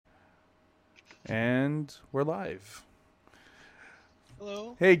And we're live.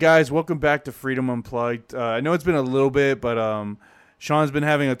 Hello. Hey guys, welcome back to Freedom Unplugged. I know it's been a little bit, but Sean's been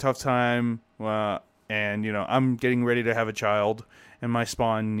having a tough time, and I'm getting ready to have a child, and my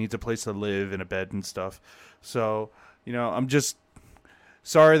spawn needs a place to live and a bed and stuff. So I'm just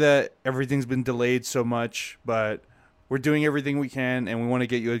sorry that everything's been delayed so much, but we're doing everything we can, and we want to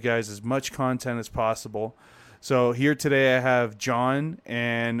get you guys as much content as possible. So here today I have John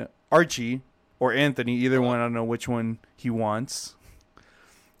and Archie. Or Anthony, either one. I don't know which one he wants.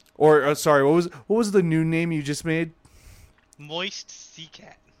 Or sorry, what was the new name you just made? Moist Sea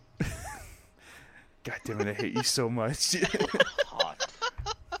Cat. God damn it! I hate you so much. Hot.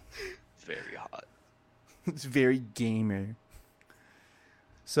 Very hot. It's very gamer.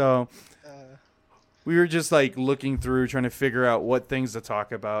 So we were just like looking through, trying to figure out what things to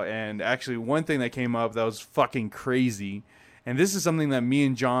talk about, and actually one thing that came up that was fucking crazy. And this is something that me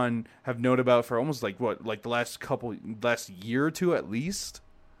and John have known about for almost like the last year or two at least.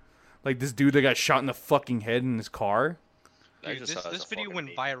 Like this dude that got shot in the fucking head in his car. Dude, this video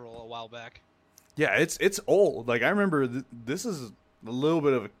went viral a while back. Yeah, it's old. Like I remember this is a little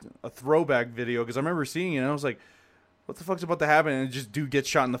bit of a throwback video because I remember seeing it and I was like, what the fuck's about to happen? And just dude gets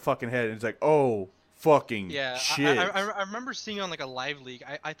shot in the fucking head and it's like, oh fucking shit. I remember seeing it on like a live leak.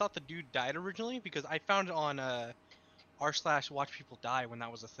 I thought the dude died originally because I found it on r/watch people die when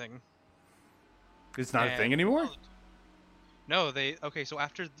that was a thing. It's not a thing anymore? No, so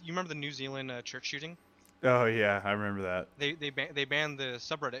after, you remember the New Zealand church shooting? Oh yeah, I remember that. They banned the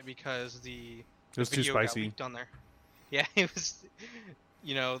subreddit because it was too video spicy. got leaked on there. Yeah, it was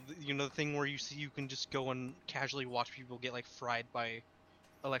the thing where you can just go and casually watch people get like fried by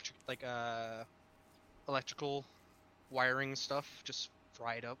electrical wiring stuff, just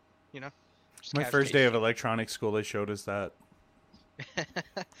fried up, Just My casually. first day of electronics school, they showed us that.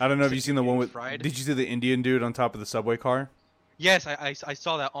 I don't know if you've seen the one with. Fried? Did you see the Indian dude on top of the subway car? Yes, I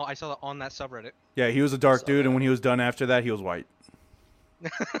saw that. I saw that on that subreddit. Yeah, he was a dark dude, and when he was done after that, he was white.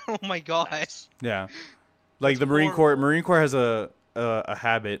 Oh my god. Nice. Yeah, like That's the Marine Corps. horrible. Marine Corps has a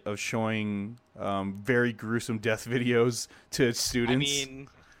habit of showing very gruesome death videos to its students. I mean,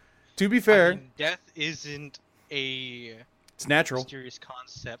 to be fair, death isn't a it's natural. mysterious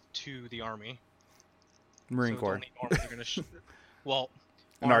concept to the Army. Marine So Corps. it's only Army they're gonna well,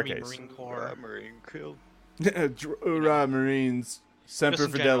 In our Army, case. Marine Corps. Marine kill. Hoorah, Marines! Semper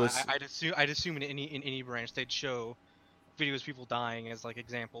Just in general, Fidelis. I'd assume in any branch they'd show videos of people dying as like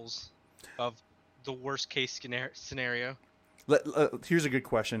examples of the worst case scenario. Here's a good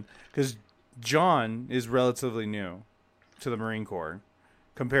question, because John is relatively new to the Marine Corps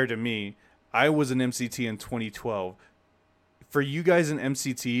compared to me. I was an MCT in 2012. For you guys in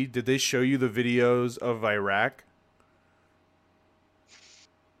MCT, did they show you the videos of Iraq?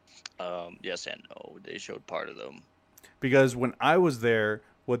 Yes and no. They showed part of them. Because when I was there,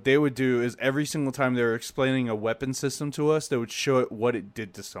 what they would do is every single time they were explaining a weapon system to us, they would show it what it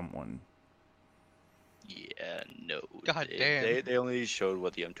did to someone. Yeah, no. God they, damn. They only showed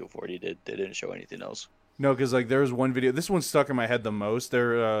what the M240 did. They didn't show anything else. No, because like there was one video. This one stuck in my head the most. We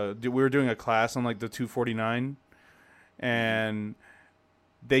were doing a class on like the 249, and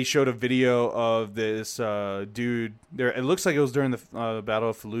they showed a video of this dude. There, it looks like it was during the Battle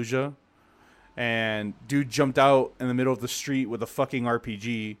of Fallujah, and dude jumped out in the middle of the street with a fucking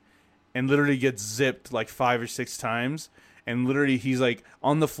RPG, and literally gets zipped like 5 or 6 times, and literally he's like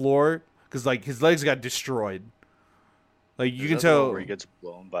on the floor because like his legs got destroyed. Like you can Is that the one tell. where he gets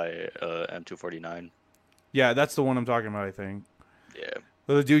blown by M249. Yeah, that's the one I'm talking about, I think. Yeah.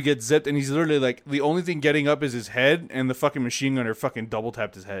 But the dude gets zipped, and he's literally like, the only thing getting up is his head, and the fucking machine gunner fucking double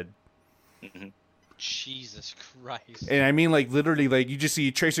tapped his head. hmm Jesus Christ. And I mean, like, literally, like, you just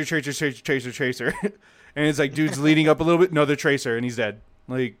see tracer, tracer, tracer, tracer, tracer. And it's like, dude's leading up a little bit, no, they're tracer, and he's dead.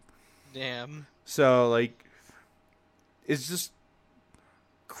 Like, Damn. so, like, it's just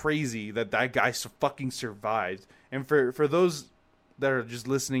crazy that guy fucking survived. And for those that are just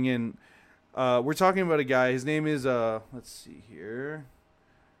listening in, we're talking about a guy. His name is let's see here.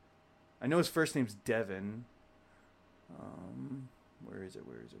 I know his first name's Devin. Where is it?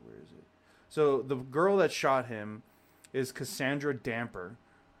 So the girl that shot him is Cassandra Damper,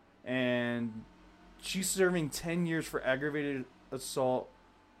 and she's serving 10 years for aggravated assault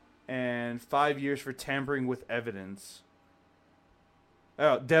and 5 years for tampering with evidence.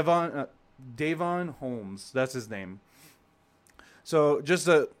 Oh, Davon Holmes. That's his name. So just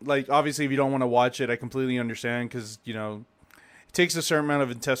like, obviously, if you don't want to watch it, I completely understand because, it takes a certain amount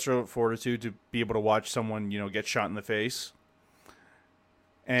of intestinal fortitude to be able to watch someone, get shot in the face.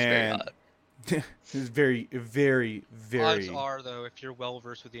 It's very And hot. It's very, very, very. Odds are, though, if you're well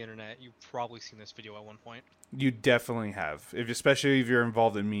versed with the internet, you've probably seen this video at one point. You definitely have, especially if you're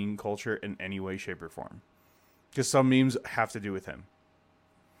involved in meme culture in any way, shape, or form. Because some memes have to do with him.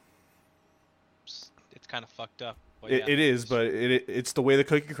 It's kind of fucked up. But It is, but it's the way the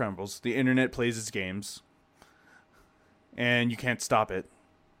cookie crumbles. The internet plays its games, and you can't stop it.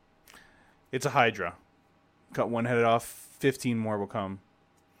 It's a hydra. Cut one head off, 15 more will come.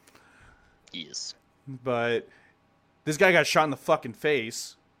 Yes. But this guy got shot in the fucking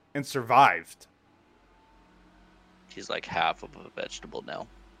face and survived. He's like half of a vegetable now.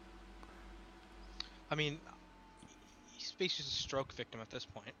 I mean, he's basically a stroke victim at this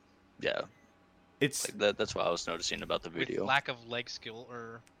point. Yeah. It's Like that's what I was noticing about the With video. lack of leg skill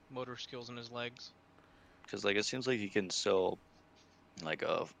or motor skills in his legs. Because like it seems like he can still like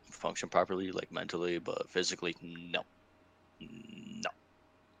function properly, like mentally, but physically, no.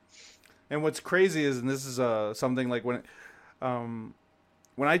 and what's crazy is, and this is something like when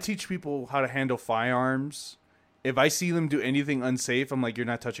I teach people how to handle firearms, if I see them do anything unsafe, I'm like, you're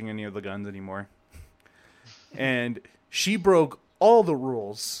not touching any of the guns anymore. And she broke all the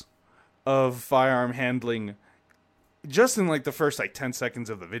rules of firearm handling just in like the first like 10 seconds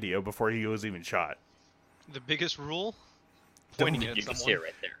of the video before he was even shot. The biggest rule? Don't- Pointing You at can see someone. it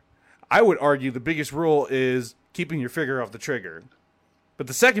right there. I would argue the biggest rule is keeping your finger off the trigger. But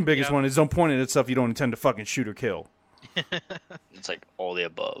the second biggest Yeah. one is don't point it at stuff you don't intend to fucking shoot or kill. It's like all the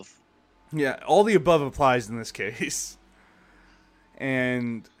above. Yeah, all the above applies in this case.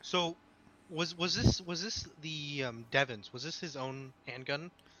 And So, was this the Devon's? Was this his own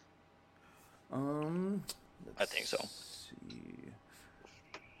handgun? I think so. let's see.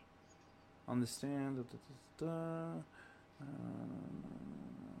 On the stand.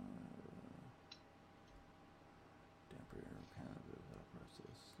 Damper cannabis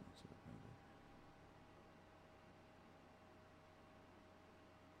process.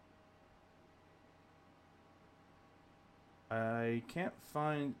 I can't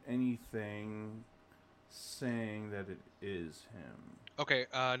find anything saying that it is him. Okay,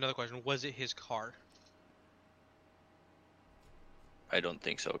 another question. Was it his car? I don't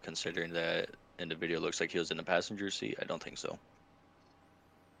think so, considering that in the video it looks like he was in the passenger seat. I don't think so.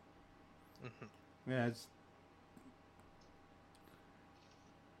 Yeah, it's.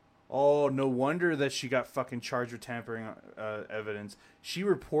 Oh, no wonder that she got fucking charged with tampering evidence. She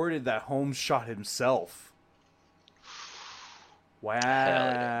reported that Holmes shot himself.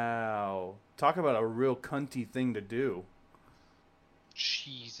 Wow. Talk about a real cunty thing to do.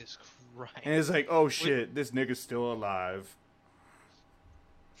 Jesus Christ. And it's like, oh shit, this nigga's still alive.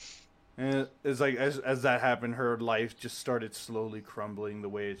 And it's like, as that happened, her life just started slowly crumbling the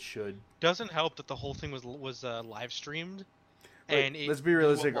way it should. Doesn't help that the whole thing was live streamed. Like, And let's be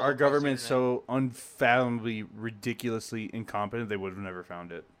realistic. all Our across the government's internet. so unfathomably, ridiculously incompetent, they would have never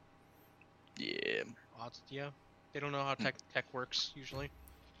found it. Yeah. Odds, yeah. They don't know how tech works usually.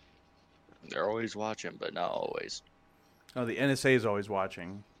 They're always watching, but not always. Oh, the NSA is always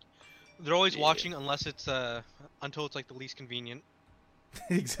watching. They're always Yeah. watching unless it's until it's like the least convenient.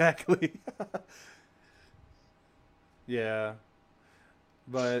 Exactly. Yeah.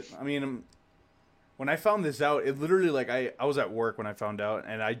 But, I mean, when I found this out, it literally, like, I was at work when I found out,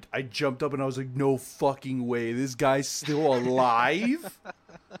 and I jumped up and I was like, no fucking way. This guy's still alive?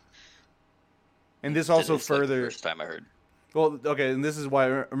 And this also It's like the further... first time I heard. Well, okay, and this is why.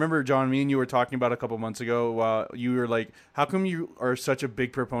 Remember, John, me and you were talking about a couple months ago. You were like, "How come you are such a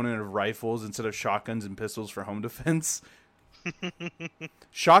big proponent of rifles instead of shotguns and pistols for home defense?"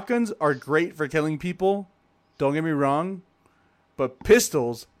 Shotguns are great for killing people. Don't get me wrong, but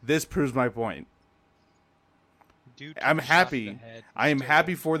pistols. This proves my point. Dude, I'm shot in the happy. head. I am Still.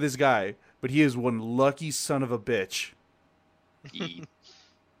 happy for this guy, but he is one lucky son of a bitch. He,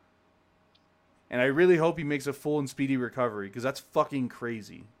 And I really hope he makes a full and speedy recovery, because that's fucking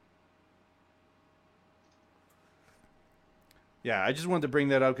crazy. Yeah, I just wanted to bring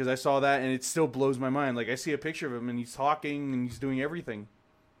that up because I saw that and it still blows my mind. Like, I see a picture of him and he's talking and he's doing everything.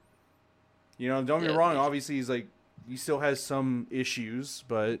 You know, don't get me Yeah, wrong. he's- Obviously, he's like, he still has some issues,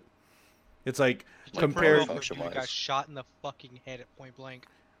 but it's like, Like, compared. bro, dude got Function-wise. shot in the fucking head at point blank.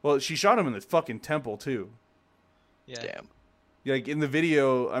 Well, she shot him in the fucking temple, too. Yeah. damn. Like, in the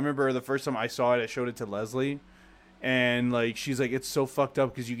video, I remember the first time I saw it, I showed it to Leslie. And, like, she's like, it's so fucked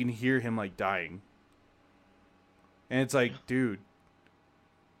up because you can hear him, like, dying. And it's like, dude,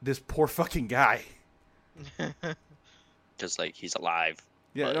 this poor fucking guy. Just like he's alive.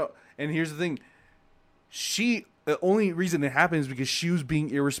 Yeah, But- no. And here's the thing. The only reason it happened is because she was being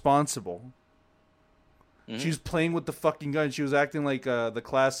irresponsible. Mhm. She was playing with the fucking gun. She was acting like the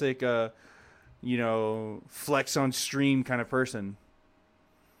classic flex on stream kind of person.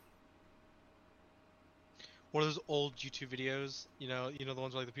 One of those old YouTube videos, the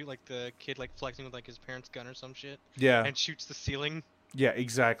ones where, like the people, like the kid like flexing with like his parents' gun or some shit, Yeah. and shoots the ceiling. Yeah,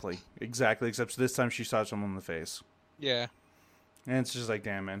 exactly. Except this time she shot someone in the face. Yeah. And it's just like,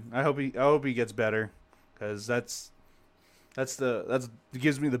 damn, man. I hope he gets better, because it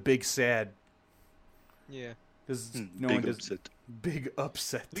gives me the big sad. Yeah. Because big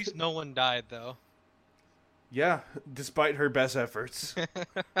upset. At least no one died though. Yeah, despite her best efforts.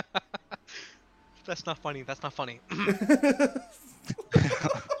 That's not funny. That's not funny.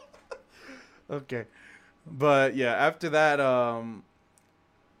 Okay, but yeah, after that,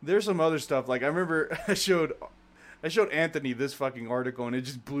 there's some other stuff. Like I remember I showed Anthony this fucking article, and it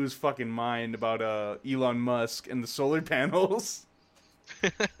just blew his fucking mind about Elon Musk and the solar panels.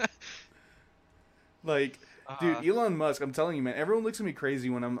 Like, dude, Elon Musk, I'm telling you, man, everyone looks at me crazy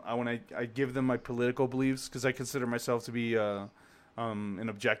when I give them my political beliefs, because I consider myself to be an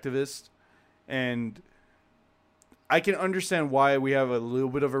objectivist, and I can understand why we have a little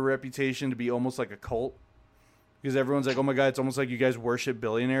bit of a reputation to be almost like a cult, because everyone's like, oh my god, it's almost like you guys worship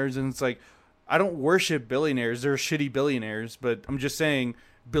billionaires, and it's like, I don't worship billionaires. They're shitty billionaires, but I'm just saying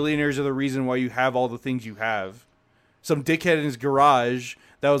billionaires are the reason why you have all the things you have. Some dickhead in his garage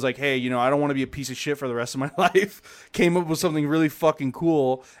that was like, hey, I don't want to be a piece of shit for the rest of my life, came up with something really fucking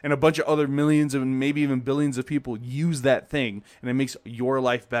cool, and a bunch of other millions and maybe even billions of people use that thing, and it makes your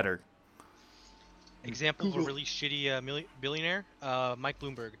life better. Example of a really shitty billionaire, Mike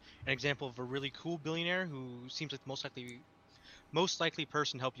Bloomberg. An example of a really cool billionaire who seems like the most likely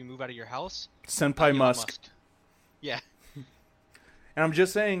person to help you move out of your house. Senpai Elon Musk. Yeah. And I'm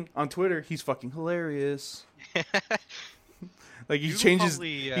just saying, on Twitter, he's fucking hilarious. Like he changed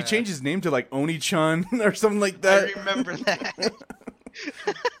his name to like Oni-chan or something like that. I remember that.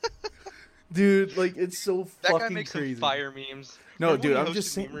 Dude, like it's so that fucking guy makes crazy. some fire memes. No, Remember dude, when he I'm just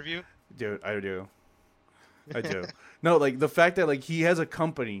hosted saying. Meme review? Dude, I do. No, like the fact that like he has a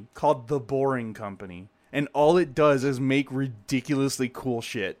company called The Boring Company, and all it does is make ridiculously cool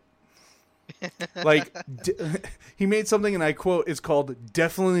shit. Like he made something, and I quote, "It's called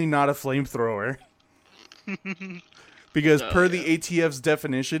definitely not a flamethrower." Because per the ATF's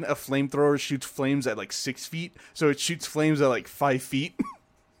definition, a flamethrower shoots flames at like 6 feet, so it shoots flames at like 5 feet.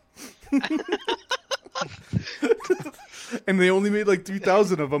 And they only made like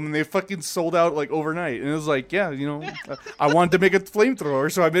 3,000 of them, and they fucking sold out like overnight. And it was like, yeah, I wanted to make a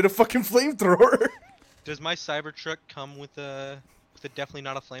flamethrower, so I made a fucking flamethrower. Does my Cybertruck come with a definitely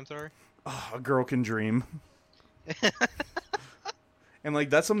not a flamethrower? Oh, a girl can dream. And like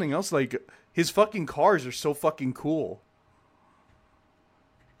that's something else. Like his fucking cars are so fucking cool.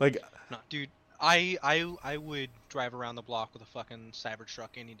 Like, No, dude, I would drive around the block with a fucking Cybertruck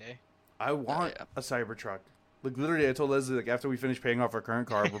any day. I want a Cybertruck. Like literally, I told Leslie, like after we finish paying off our current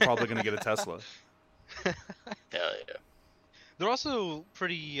car, we're probably gonna get a Tesla. Hell yeah. They're also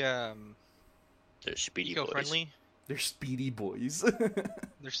pretty They're speedy boys. eco-friendly. They're speedy boys.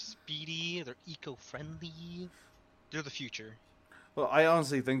 They're speedy. They're eco-friendly. They're the future. Well, I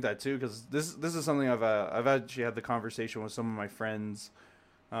honestly think that too, because this is something I've actually had the conversation with some of my friends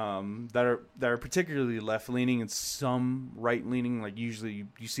that are particularly left leaning and some right leaning. Like usually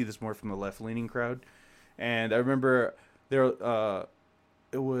you see this more from the left leaning crowd. And I remember it was,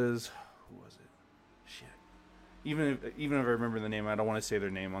 who was it? Shit. Even if I remember the name, I don't want to say their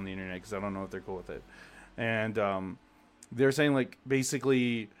name on the internet because I don't know if they're cool with it. And they're saying like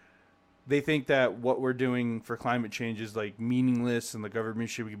basically they think that what we're doing for climate change is like meaningless and the government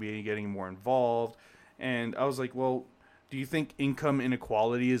should be getting more involved. And I was like, well, do you think income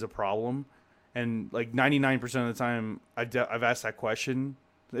inequality is a problem? And like 99% of the time I've asked that question.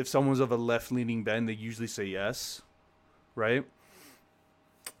 If someone's of a left-leaning bend, they usually say yes, right?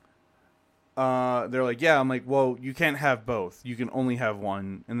 They're like, yeah. I'm like, well, you can't have both. You can only have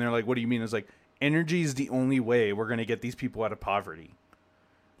one. And they're like, what do you mean? It's like, energy is the only way we're going to get these people out of poverty.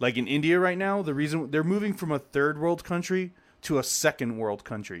 Like in India right now, the reason they're moving from a third world country to a second world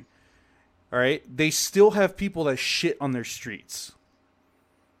country. All right? They still have people that shit on their streets.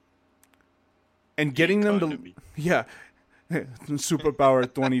 And getting them to... Yeah. Superpower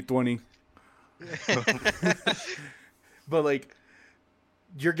 2020. But like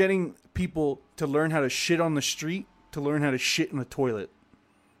you're getting people to learn how to shit on the street to learn how to shit in the toilet.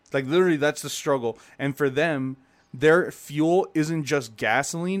 Like literally that's the struggle. And for them, their fuel isn't just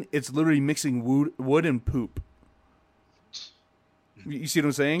gasoline, it's literally mixing wood and poop. You see what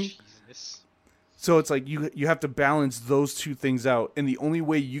I'm saying? Jesus. So it's like you have to balance those two things out, and the only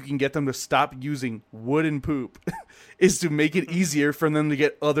way you can get them to stop using wood and poop is to make it easier for them to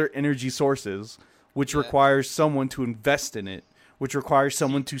get other energy sources, which requires someone to invest in it, which requires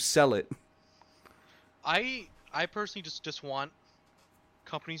someone to sell it. I personally just want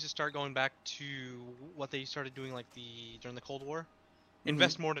companies to start going back to what they started doing like during the Cold War.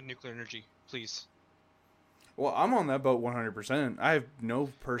 Invest more into nuclear energy, please. Well, I'm on that boat 100%. I have no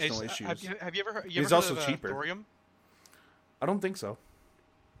personal issues. Have you ever heard, It's also of cheaper. thorium? I don't think so.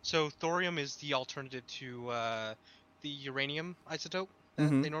 So thorium is the alternative to the uranium isotope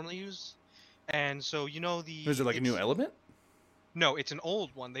that they normally use. And so Is it like a new element? No, it's an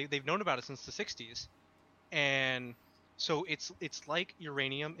old one. They've known about it since the 60s. And so it's like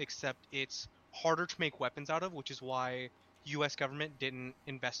uranium, except it's harder to make weapons out of, which is why U.S. government didn't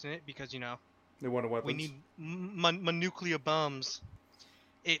invest in it, because They wanted weapons. we need nuclear bombs.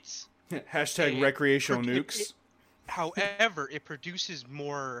 It's Hashtag recreational nukes. However, it produces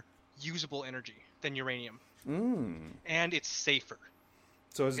more usable energy than uranium, and it's safer.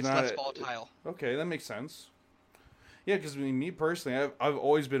 So it's not less volatile. Okay, that makes sense. Yeah, because me personally, I've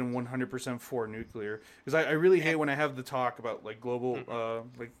always been 100% for nuclear, because I really hate when I have the talk about like global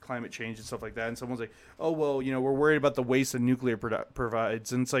like climate change and stuff like that, and someone's like, oh well, we're worried about the waste that nuclear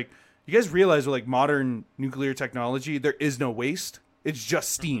provides, and it's like, you guys realize with like modern nuclear technology, there is no waste; it's just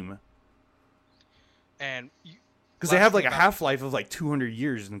steam. And because they have like a half-life of like 200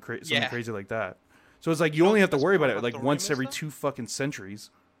 years and something crazy like that. So it's like you only have to worry about it like once every 2 fucking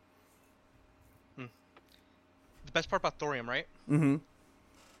centuries. The best part about thorium, right? Mm-hmm.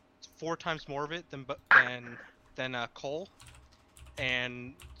 It's 4 times more of it than coal,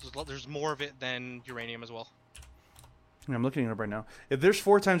 and there's more of it than uranium as well. I'm looking it up right now. If there's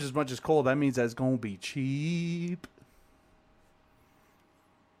 4 times as much as coal, that means that's gonna be cheap.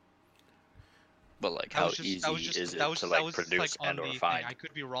 But like, how easy is it to like produce and or refine? I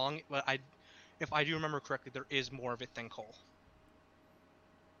could be wrong, but if I do remember correctly, there is more of it than coal.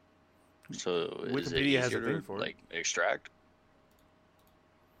 So is it Wikipedia has a easier thing to for it. like extract?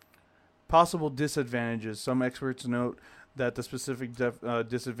 Possible disadvantages. Some experts note that the specific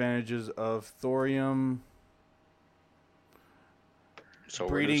disadvantages of thorium. So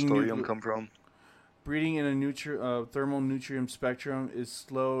where does thorium come from? Breeding in a thermal nutrient spectrum is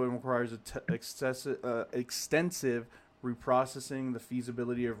slow and requires extensive reprocessing. The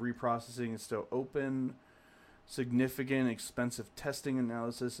feasibility of reprocessing is still open. Significant, expensive testing,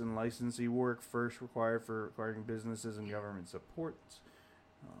 analysis, and licensing work first required for requiring businesses and government support.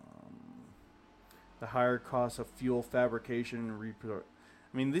 The higher cost of fuel fabrication and I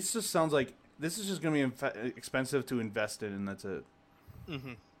mean, this just sounds like this is just going to be expensive to invest in, and that's it.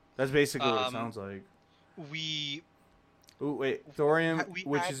 Mm-hmm. That's basically what it sounds like. Thorium,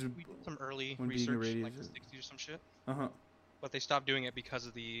 we did some early research, like the 60s or some shit. But they stopped doing it because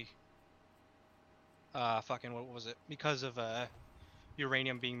of the what was it? Because of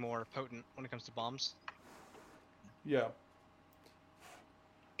uranium being more potent when it comes to bombs. Yeah.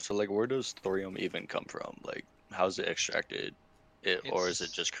 So like, where does thorium even come from? Like, how's it extracted? Or is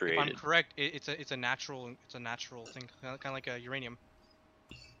it just created? If I'm correct, it's a natural thing, kind of like a uranium.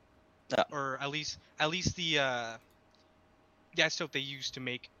 Or at least the isotope they use to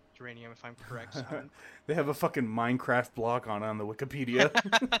make uranium, if I'm correct. So they have a fucking Minecraft block on the Wikipedia.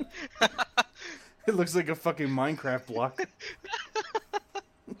 It looks like a fucking Minecraft block.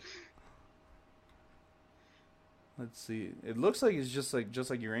 Let's see. It looks like it's just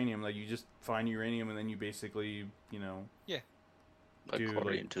like uranium. Like you just find uranium and then you basically, Yeah.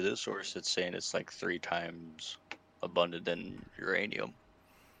 According to this source, it's saying it's like 3 times abundant than uranium.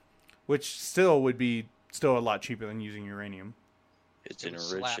 Which still would be a lot cheaper than using uranium. It's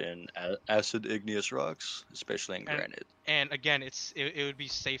enriched in acid igneous rocks, especially in granite. And again, it would be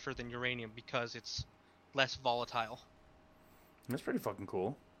safer than uranium because it's less volatile. That's pretty fucking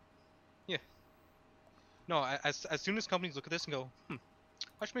cool. Yeah. No, as soon as companies look at this and go,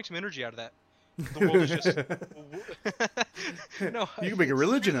 I should make some energy out of that. The world is just... No, you can make a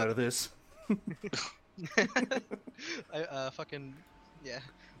religion out of this. Yeah.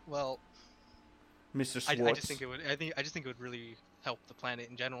 Well, Mr. Swartz. I just think it would really help the planet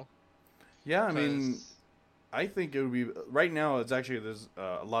in general. Yeah, I mean, I think it would be right now. It's actually there's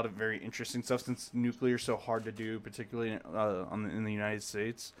a lot of very interesting stuff since nuclear is so hard to do, particularly in the United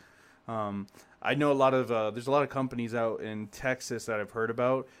States. I know there's a lot of companies out in Texas that I've heard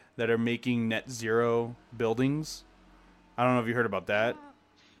about that are making net zero buildings. I don't know if you heard about that.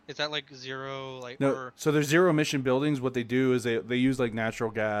 Is that like zero, like no? So there's zero emission buildings. What they do is they use like natural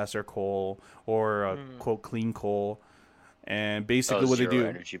gas or coal or quote clean coal, And Oh, basically what they zero do,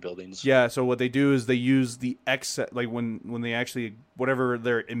 energy buildings. yeah. So what they do is they use the excess, like when they actually whatever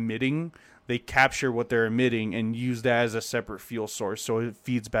they're emitting, they capture what they're emitting and use that as a separate fuel source, so it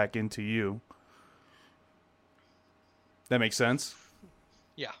feeds back into you. That makes sense.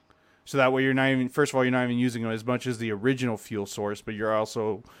 Yeah. So that way you're not even, first of all, you're not even using them as much as the original fuel source, but you're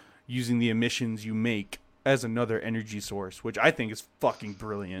also using the emissions you make as another energy source, which I think is fucking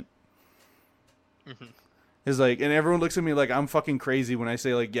brilliant. Hmm. Is like, and everyone looks at me like I'm fucking crazy when I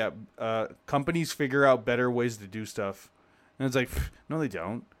say like, yeah, companies figure out better ways to do stuff, and it's like, no, they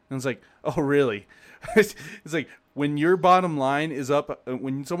don't. And it's like, oh, really? It's like when your bottom line is up,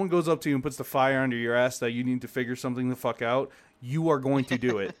 when someone goes up to you and puts the fire under your ass that you need to figure something the fuck out, you are going to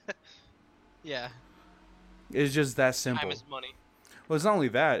do it. Yeah. It's just that simple. Time is money. Well, it's not only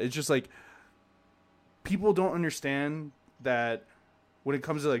that. It's just like people don't understand that when it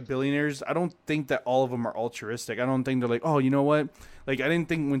comes to like billionaires, I don't think that all of them are altruistic. I don't think they're like, oh, you know what? Like, I didn't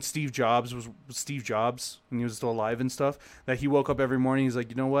think when Steve Jobs was Steve Jobs, when he was still alive and stuff, that he woke up every morning. He's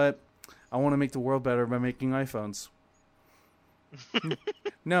like, you know what? I want to make the world better by making iPhones.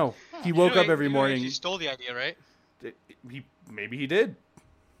 No, he woke up every morning. He stole the idea, right? Maybe he did,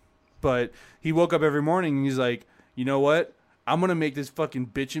 but he woke up every morning and he's like, you know what? I'm gonna make this fucking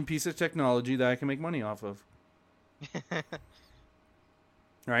bitchin' piece of technology that I can make money off of.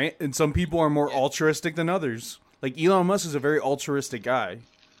 Right? And some people are more altruistic than others. Like Elon Musk is a very altruistic guy.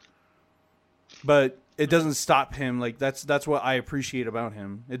 But it doesn't stop him. Like that's what I appreciate about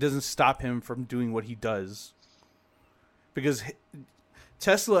him. It doesn't stop him from doing what he does. Because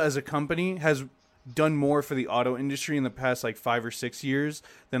Tesla as a company has done more for the auto industry in the past like 5 or 6 years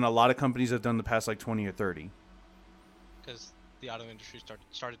than a lot of companies have done the past like 20 or 30. Because the auto industry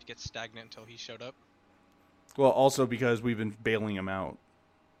started to get stagnant until he showed up. Well, also because we've been bailing him out.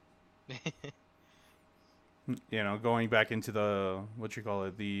 You know, going back into the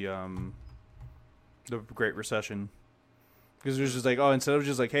the Great Recession, because it was just like, oh, instead of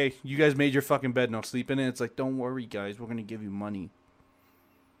just like, hey, you guys made your fucking bed, now sleep in it. It's like, don't worry, guys, we're gonna give you money,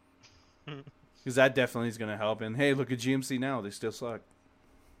 because that definitely is gonna help. And hey, look at GMC now; they still suck.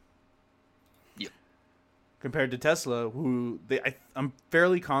 Yep. Compared to Tesla, who I'm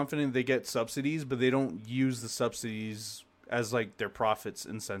fairly confident they get subsidies, but they don't use the subsidies as like their profits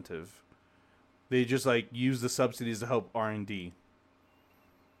incentive. They just like use the subsidies to help R&D.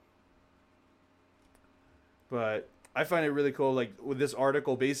 But I find it really cool. Like with this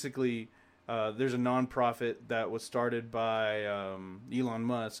article, basically, there's a nonprofit that was started by Elon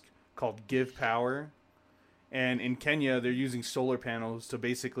Musk called Give Power, and in Kenya they're using solar panels to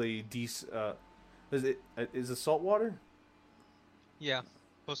basically is it salt water? Yeah,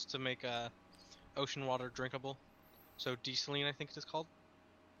 supposed to make ocean water drinkable. So desaline, I think it is called.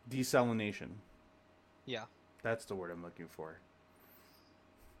 Desalination. Yeah. That's the word I'm looking for.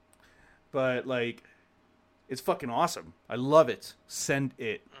 But like, it's fucking awesome. I love it. Send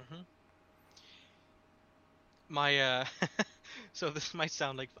it. Mm-hmm. My so this might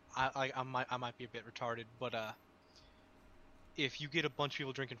sound like I might be a bit retarded, but if you get a bunch of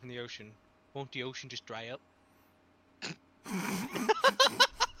people drinking from the ocean, won't the ocean just dry up?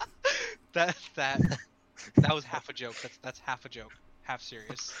 that was half a joke. That's half a joke, half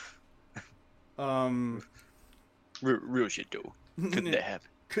serious. Real shit though. Could that happen?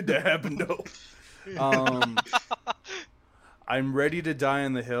 Could that happen though? I'm ready to die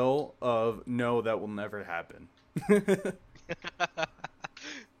on the hill of no, that will never happen.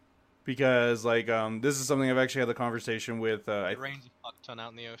 Because like this is something I've actually had the conversation with. It rains a fuck ton out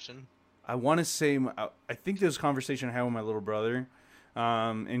in the ocean. I want to say I think there's a conversation I had with my little brother.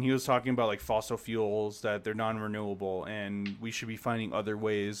 And he was talking about like fossil fuels, that they're non-renewable and we should be finding other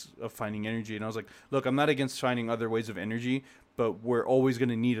ways of finding energy. And I was like, look, I'm not against finding other ways of energy, but we're always going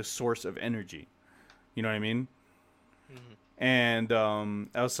to need a source of energy. You know what I mean? Mm-hmm. And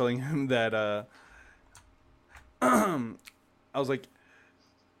I was telling him that I was like,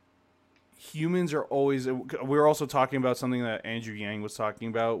 humans are always. We were also talking about something that Andrew Yang was talking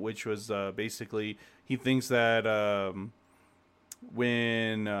about, which was basically he thinks that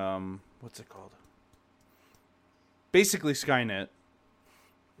when what's it called? Basically Skynet.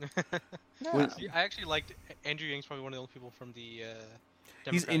 Yeah. I actually liked Andrew Yang's probably one of the only people from the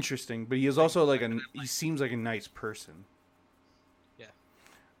he's interesting, but he is also like he seems like a nice person. Yeah.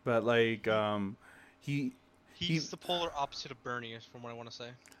 But like he's the polar opposite of Bernie, from what I want to say.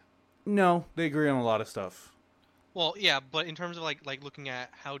 No, they agree on a lot of stuff. Well, yeah, but in terms of like looking at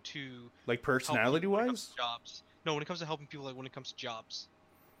how to like personality wise, jobs. No, when it comes to helping people, like when it comes to jobs.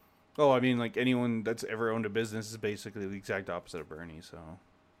 Oh, I mean, like anyone that's ever owned a business is basically the exact opposite of Bernie. So,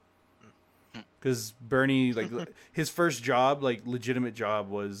 Because Bernie, like, his first job, like, legitimate job,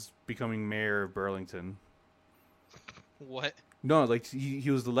 was becoming mayor of Burlington. What? No, like, he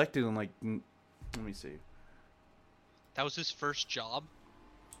was elected in, like, let me see. That was his first job?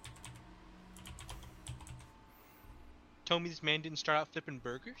 Told me this man didn't start out flipping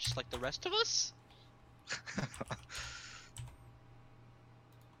burgers like the rest of us?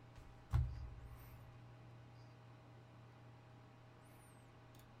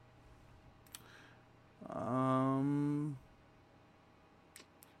 Um,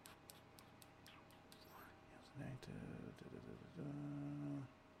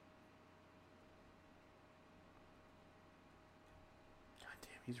 God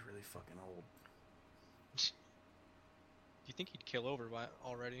damn, he's really fucking old. Do you think he'd kill over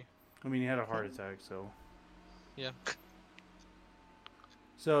already? I mean, he had a heart attack, so. Yeah.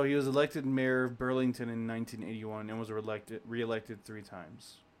 So he was elected mayor of Burlington in 1981 and was re-elected 3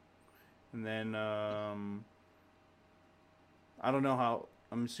 times. And then, I don't know how,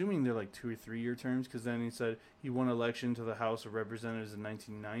 I'm assuming they're like 2 or 3 year terms, because then he said he won election to the House of Representatives in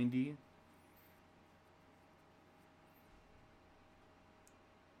 1990.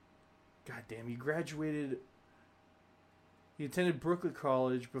 God damn, he attended Brooklyn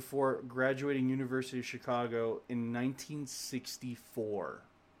College before graduating University of Chicago in 1964.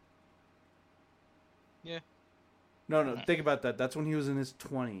 Yeah. No, think about that. That's when he was in his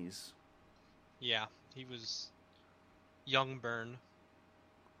 20s. Yeah, he was young Burn.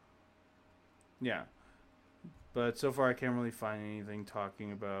 Yeah. But so far I can't really find anything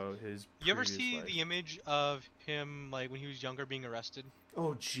talking about his You ever previous see life. the image of him, like, when he was younger being arrested?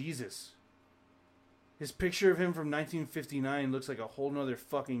 Oh, Jesus. His picture of him from 1959 looks like a whole nother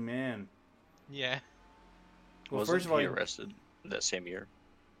fucking man. Yeah. Well, Wasn't first of all, he arrested that same year?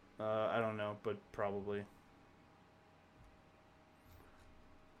 I don't know, but probably.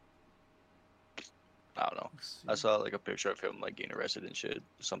 I don't know. I saw like a picture of him like getting arrested and shit.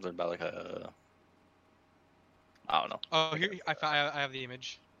 Something about like a. I don't know. Oh, here I have the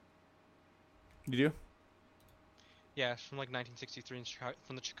image. You do? Yeah, it's from like 1963 in Chicago,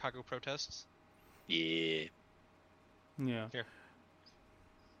 from the Chicago protests. Yeah. Yeah. Here.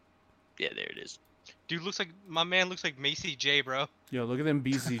 Yeah, there it is. Dude looks like my man looks like Macy J, bro. Yo, look at them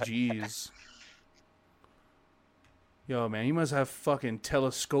BCGs. Yo, man, he must have fucking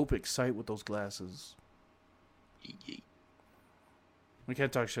telescopic sight with those glasses. Yeah. We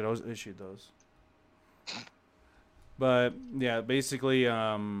can't talk shit. I was issued those. But yeah, basically, we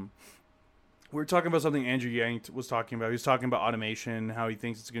were talking about something Andrew Yang was talking about. He was talking about automation, how he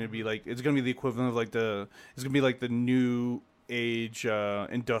thinks it's going to be like the equivalent of like it's going to be like the new age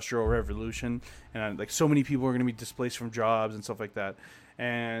industrial revolution, and like so many people are going to be displaced from jobs and stuff like that.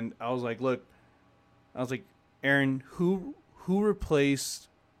 And I was like, Aaron, who replaced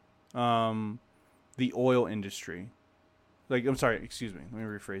the oil industry? Like, I'm sorry, excuse me. Let me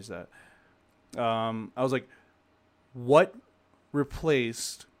rephrase that. I was like, what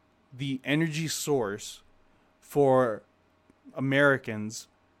replaced the energy source for Americans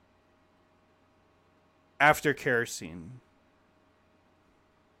after kerosene?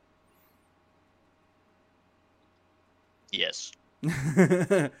 Yes.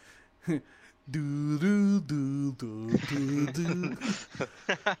 do do do do do do.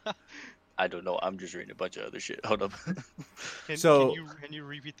 I don't know. I'm just reading a bunch of other shit. Hold up. Can you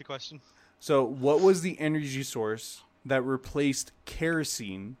repeat the question? So, what was the energy source that replaced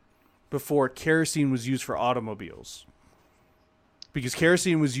kerosene before kerosene was used for automobiles? Because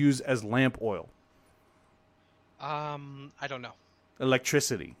kerosene was used as lamp oil. I don't know.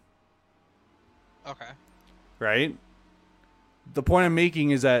 Electricity. Okay. Right? The point I'm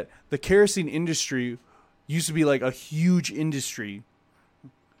making is that the kerosene industry used to be like a huge industry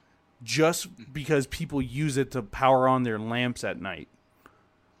just because people use it to power on their lamps at night.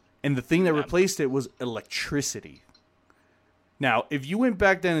 And the thing that replaced it was electricity. Now, if you went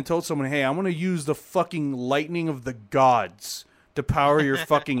back then and told someone, hey, I want to use the fucking lightning of the gods to power your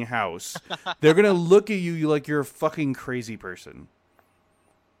fucking house, they're going to look at you like you're a fucking crazy person.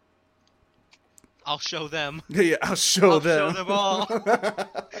 I'll show them. Yeah, I'll show them. Show them all.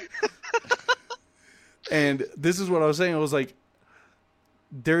 And this is what I was saying. I was like,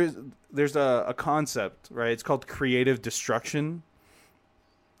 there's a concept, right? It's called creative destruction.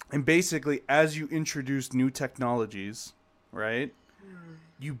 And basically, as you introduce new technologies, right,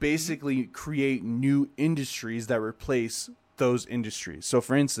 you basically create new industries that replace those industries. So,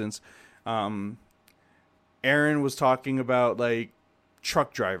 for instance, Aaron was talking about, like,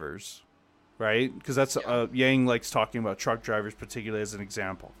 truck drivers, right? Because that's Yang likes talking about truck drivers, particularly as an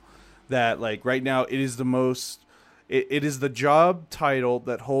example. That, like, right now, it is It is the job title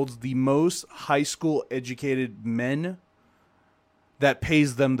that holds the most high school educated men that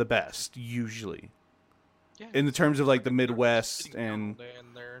pays them the best, usually. Yeah. In the terms of like the They're just Midwest sitting down all and day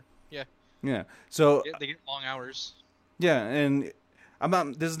and they're yeah. yeah. So They get long hours. yeah, and I'm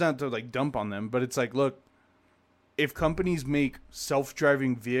not. This is not to like dump on them, but it's like, look, if companies make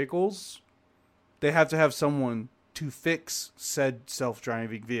self-driving vehicles, they have to have someone to fix said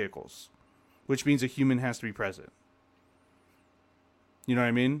self-driving vehicles, which means a human has to be present. You know what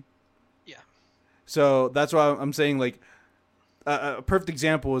I mean? Yeah. So that's why I'm saying, like, a perfect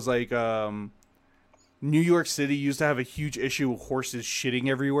example is like New York City used to have a huge issue with horses shitting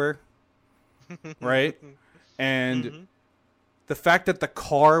everywhere, right? And Mhm. the fact that the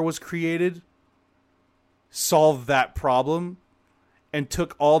car was created solved that problem and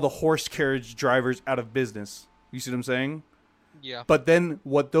took all the horse carriage drivers out of business. You see what I'm saying? Yeah. But then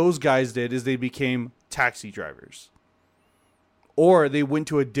what those guys did is they became taxi drivers. Or they went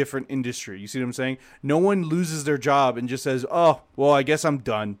to a different industry. You see what I'm saying? No one loses their job and just says, oh, well, I guess I'm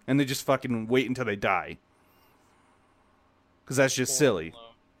done. And they just fucking wait until they die. Because that's just silly.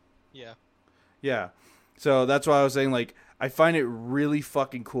 Yeah. Yeah. So that's why I was saying, like, I find it really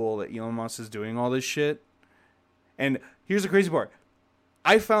fucking cool that Elon Musk is doing all this shit. And here's the crazy part.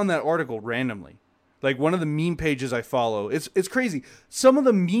 I found that article randomly. Like, one of the meme pages I follow. It's crazy. Some of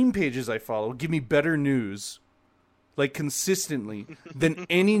the meme pages I follow give me better news, like, consistently, than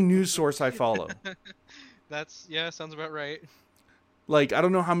any news source I follow. Sounds about right. Like, I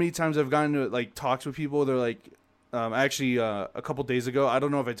don't know how many times I've gotten to, like, talks with people. They're like, actually, a couple days ago, I don't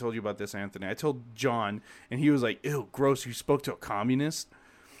know if I told you about this, Anthony. I told John, and he was like, ew, gross, you spoke to a communist?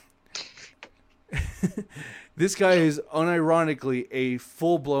 This guy is unironically a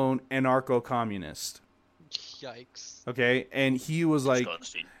full-blown anarcho-communist. Yikes. Okay? And he was like,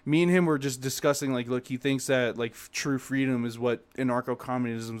 Disgusting. me and him were just discussing, like, look, he thinks that, like, true freedom is what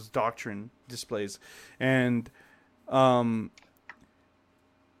anarcho-communism's doctrine displays. And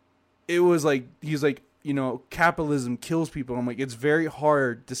it was like, he's like, you know, capitalism kills people. I'm like, it's very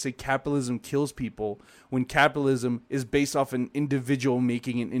hard to say capitalism kills people when capitalism is based off an individual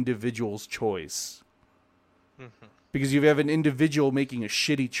making an individual's choice. Because if you have an individual making a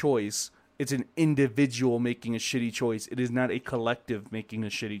shitty choice, it's an individual making a shitty choice. It is not a collective making a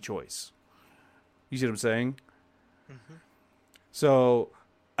shitty choice. You see what I'm saying? So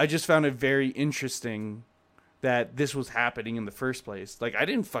I just found it very interesting that this was happening in the first place. Like, I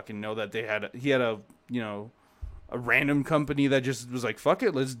didn't fucking know that he had a, you know, a random company that just was like, fuck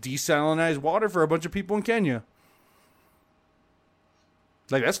it, let's desalinize water for a bunch of people in Kenya.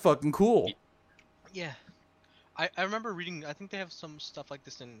 Like, that's fucking cool. Yeah. I remember reading, I think they have some stuff like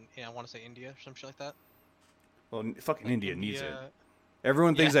this in I want to say India or some shit like that. Well, fucking Like India needs it.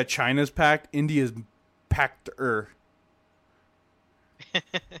 Everyone thinks that China's packed. India's packed-er.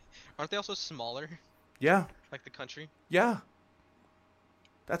 Aren't they also smaller? Yeah. Like the country? Yeah.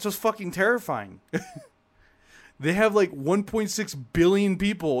 That's what's fucking terrifying. They have like 1.6 billion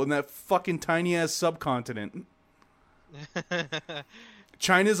people in that fucking tiny-ass subcontinent.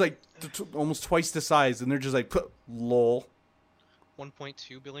 China's like almost twice the size, and they're just like, lol.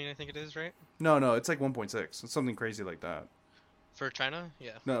 1.2 billion, I think it is, right? No, it's like 1.6. It's something crazy like that. For China?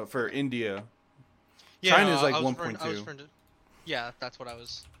 Yeah. No, for India. Yeah, China's no, like I was 1.2. Yeah, that's what I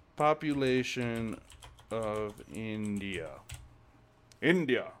was. Population of India.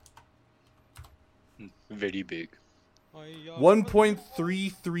 India. Very big.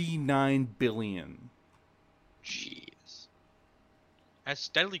 1.339 billion. Jeez. And it's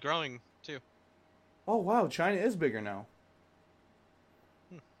steadily growing, too. Oh, wow. China is bigger now.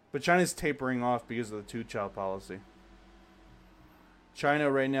 But China's tapering off because of the two-child policy.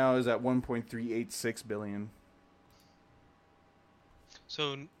 China right now is at 1.386 billion.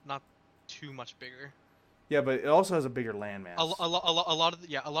 So not too much bigger. Yeah, but it also has a bigger landmass.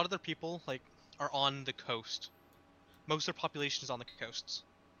 A lot of their people like are on the coast. Most of their population is on the coasts.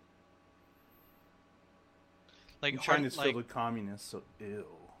 Like And China's filled with communists, so ew.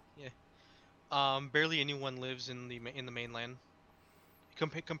 Barely anyone lives in the mainland.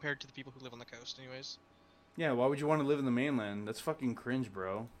 Compared to the people who live on the coast, anyways. Yeah, why would you want to live in the mainland? That's fucking cringe,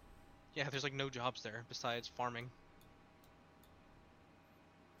 bro. Yeah, there's like no jobs there besides farming.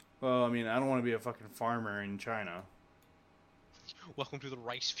 Well, I mean, I don't want to be a fucking farmer in China. Welcome to the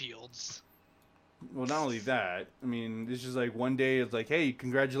rice fields. Well, not only that, I mean, it's just like one day it's like, hey,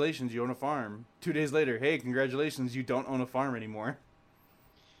 congratulations, you own a farm. 2 days later, hey, congratulations, you don't own a farm anymore.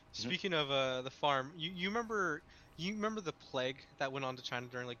 Speaking of the farm, you remember the plague that went on to China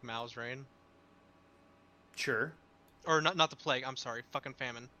during like Mao's reign? Sure. Or not the plague, I'm sorry, fucking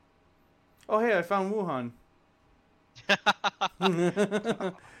famine. Oh, hey, I found Wuhan.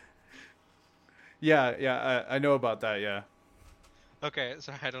 Yeah, I know about that. Yeah, Okay,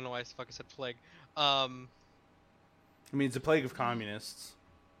 sorry, I don't know why I fucking said plague. Um, I mean it's a plague of communists.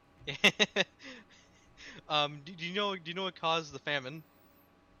 do you know what caused the famine?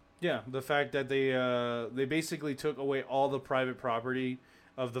 Yeah, the fact that they basically took away all the private property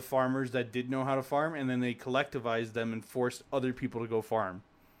of the farmers that did know how to farm, and then they collectivized them and forced other people to go farm.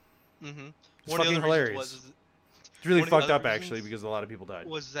 Mm-hmm. It's One of the fucking other hilarious. reasons was It's really one of the fucked other up actually reasons because a lot of people died.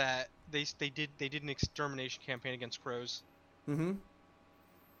 was that they did an extermination campaign against crows. Mm-hmm.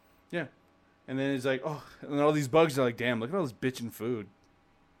 Yeah, and then it's like, oh, and then all these bugs are like, damn, look at all this bitchin' food.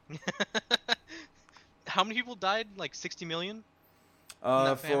 How many people died? Like 60 million?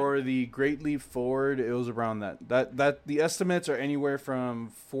 that famine? For the Great Leap Forward, it was around that. That the estimates are anywhere from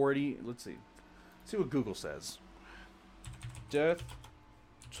 40. Let's see. See what Google says. Death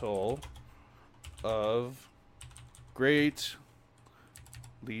toll of Great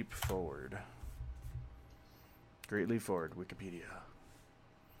Leap Forward. Great Leap Forward, Wikipedia.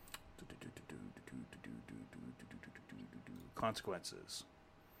 Consequences.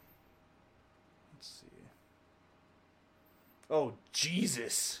 Let's see. Oh,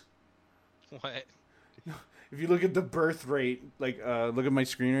 Jesus. What? If you look at the birth rate, like look at my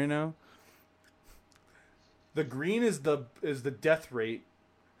screen right now. The green is the death rate.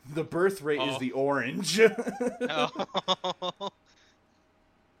 The birth rate is Oh. the orange. Oh.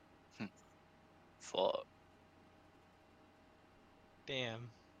 Fuck. Damn.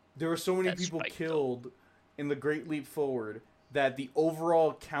 There were so many That's people spiked up. killed in the Great Leap Forward that the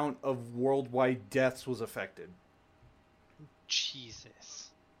overall count of worldwide deaths was affected. Jesus.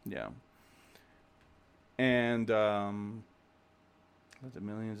 Yeah. And the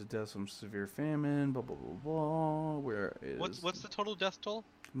millions of deaths from severe famine, blah blah blah blah. Where is What's the total death toll?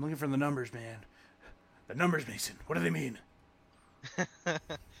 I'm looking for the numbers, man. The numbers, Mason. What do they mean?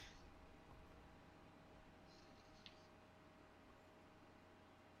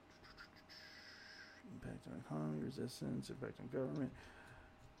 Impact on economy, resistance, impact on government.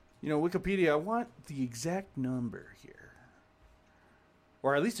 You know, Wikipedia, I want the exact number here.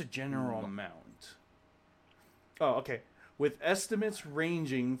 Or at least a general amount. Oh, okay. With estimates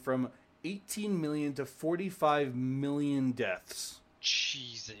ranging from 18 million to 45 million deaths.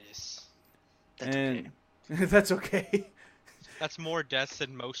 Jesus. That's And okay. that's okay. That's more deaths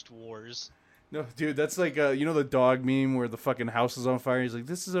than most wars. No, dude, that's like, you know the dog meme where the fucking house is on fire? He's like,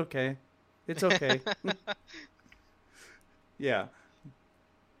 this is okay. It's okay. Yeah.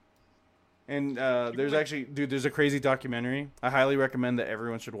 And there's actually, dude, there's a crazy documentary. I highly recommend that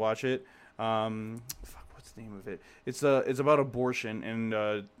everyone should watch it. Fuck, what's the name of it? It's about abortion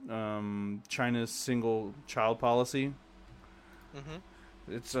and China's single child policy.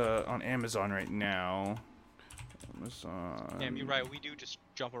 Mm-hmm. It's on Amazon right now. Amazon. Damn, you're right. We do just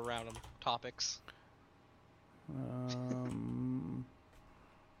jump around on topics.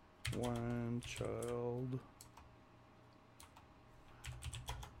 One child.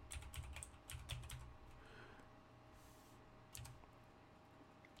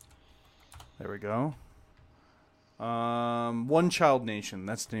 There we go. One Child Nation.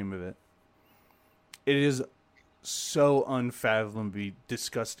 That's the name of it. It is so unfathomably,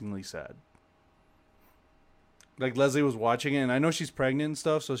 disgustingly sad. Like, Leslie was watching it, and I know she's pregnant and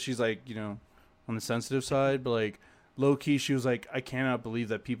stuff, so she's like, you know, on the sensitive side, but like, low key, she was like, I cannot believe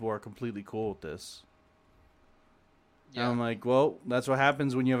that people are completely cool with this. And I'm like, well, that's what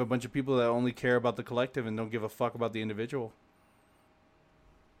happens when you have a bunch of people that only care about the collective and don't give a fuck about the individual.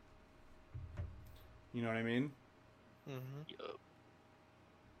 You know what I mean? Mm-hmm. Yup.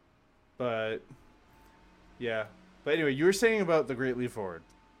 But yeah. But anyway, you were saying about the Great Leap Forward.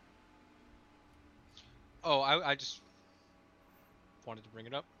 Oh, I just wanted to bring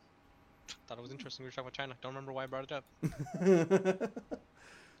it up. Thought it was interesting. We were talking about China. Don't remember why I brought it up.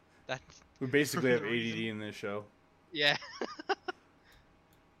 That's We basically have No ADD reason. in this show. yeah.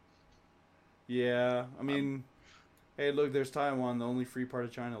 Yeah, I mean, hey, look, there's Taiwan, the only free part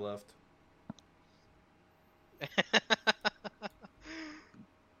of China left.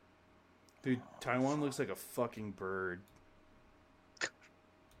 Dude, Taiwan looks like a fucking bird.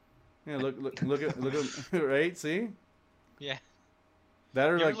 Yeah, look at right? See? Yeah. That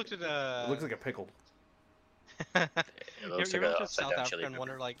or You ever like looked at it looks like a pickle. It you looks ever like looked a at South upside-down Africa chili and pepper.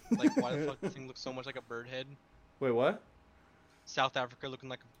 wonder like why the fuck this thing looks so much like a bird head? Wait, what? South Africa looking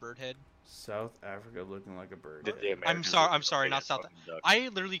like a bird head. South Africa looking like a bird. The I'm Americans sorry. look I'm sorry. big Not as South. fucking duck. I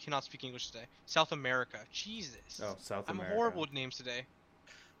literally cannot speak English today. South America. Jesus. Oh, South I'm America. horrible with names today.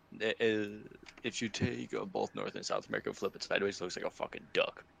 If you take both North and South America, flip it sideways, it looks like a fucking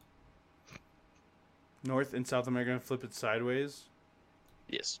duck. North and South America and flip it sideways.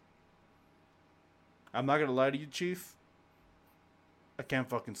 Yes. I'm not gonna lie to you, Chief. I can't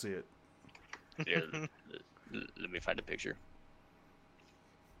fucking see it. Yeah, let me find a picture.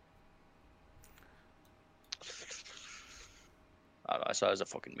 I don't know, I saw it as a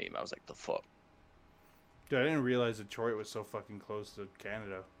fucking meme. I was like, the fuck? Dude, I didn't realize Detroit was so fucking close to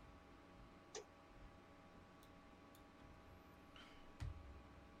Canada.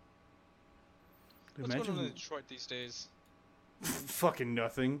 Dude, What's going on in imagine Detroit these days? fucking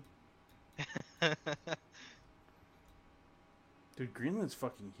nothing. Dude, Greenland's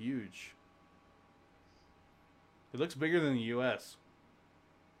fucking huge. It looks bigger than the U.S.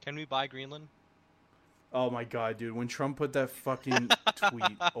 Can we buy Greenland? Oh my god, dude. When Trump put that fucking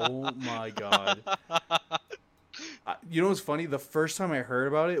tweet, oh my god. You know what's funny? The first time I heard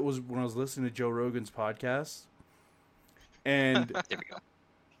about it was when I was listening to Joe Rogan's podcast. And There we go.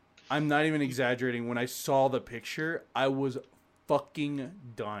 I'm not even exaggerating. When I saw the picture, I was fucking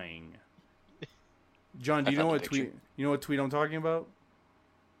dying. John, do you know what tweet? You know what tweet I'm talking about?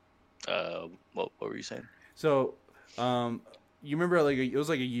 What were you saying? So, you remember like it was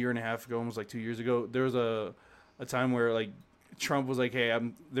like a year and a half ago, almost like 2 years ago. There was a time where like Trump was like, "Hey,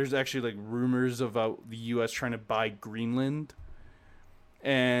 there's actually like rumors about the U.S. trying to buy Greenland,"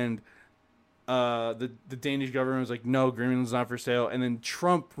 and the Danish government was like, "No, Greenland's not for sale." And then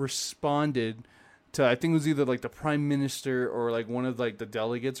Trump responded to, I think it was either like the prime minister or like one of like the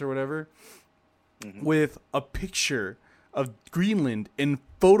delegates or whatever, with a picture of Greenland, and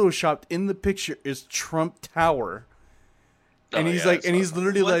photoshopped in the picture is Trump Tower. And he's like, and he's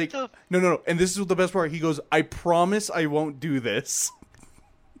literally What like, the- no. And this is the best part. He goes, "I promise I won't do this."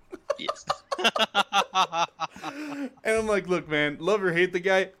 Yes. And I'm like, look, man, love or hate the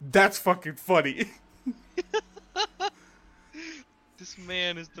guy, that's fucking funny. This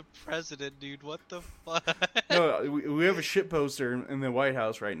man is the president, dude. What the fuck? No, we have a shit poster in the White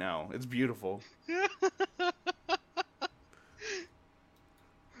House right now. It's beautiful.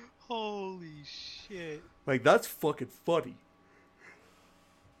 Holy shit. Like, that's fucking funny.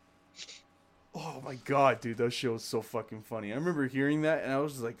 Oh my god, dude, that show was so fucking funny. I remember hearing that and I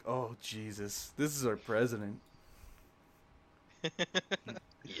was just like, oh Jesus, this is our president.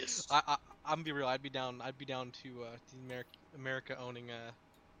 Yes. I'm gonna be real. I'd be down to the America owning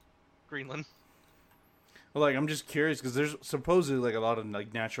Greenland. Well, like, I'm just curious because there's supposedly like a lot of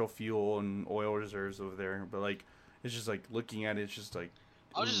like natural fuel and oil reserves over there, but like, it's just like looking at it, it's just like.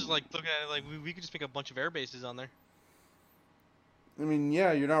 I was just ooh. like looking at it like we could just make a bunch of air bases on there. I mean,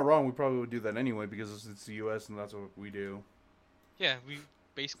 yeah, you're not wrong. We probably would do that anyway because it's the U.S. and that's what we do. Yeah, we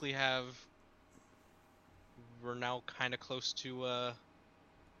basically have. We're now kind of close to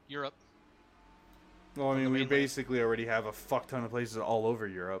Europe. Well, I From the mean, we mainland. basically already have a fuck ton of places all over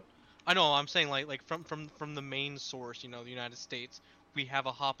Europe. I know. I'm saying like from the main source, you know, the United States, we have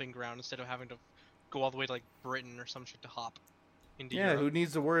a hopping ground instead of having to go all the way to like Britain or some shit to hop into Yeah, who Europe.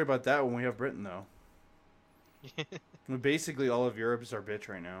 needs to worry about that when we have Britain, though? I mean, basically, all of Europe is our bitch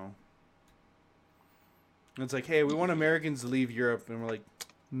right now. It's like, hey, we want Americans to leave Europe, and we're like,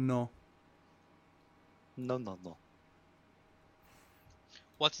 no. No.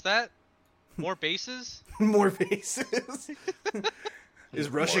 What's that? More bases? More bases? Is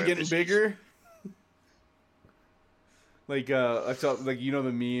Russia More getting bases. bigger? Like, I saw, like, you know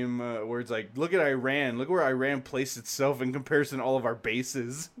the meme where it's like, look at Iran. Look where Iran placed itself in comparison to all of our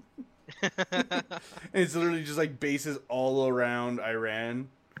bases. And it's literally just like bases all around Iran.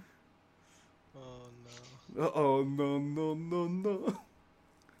 Oh no. Oh, no.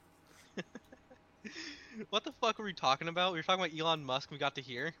 What the fuck were we talking about? We were talking about Elon Musk. We got to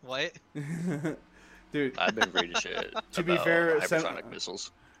hear what? Dude, I've been reading shit. To be about fair, hypersonic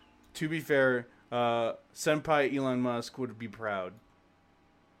missiles. to be fair, Senpai Elon Musk would be proud.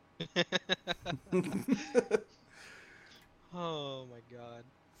 Oh my god.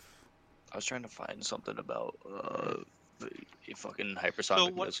 I was trying to find something about a fucking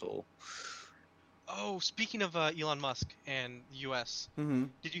hypersonic what- missile. Oh, speaking of Elon Musk and the U.S., Mm-hmm.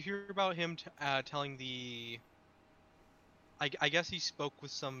 did you hear about him telling the? I guess he spoke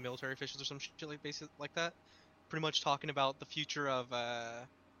with some military officials or some shit like like that, pretty much talking about the future of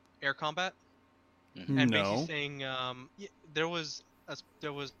air combat, and No. basically saying yeah, there was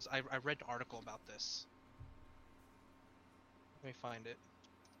I read an article about this. Let me find it.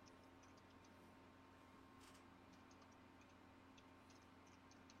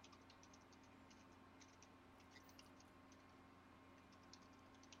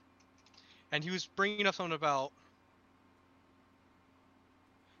 And he was bringing up something about,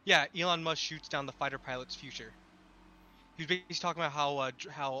 yeah, Elon Musk shoots down the fighter pilot's future. He was basically talking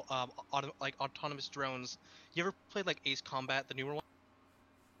about like autonomous drones. You ever played like Ace Combat, the newer one?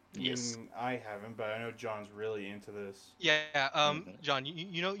 Yes. I haven't, but I know John's really into this. Yeah. Mhm. John,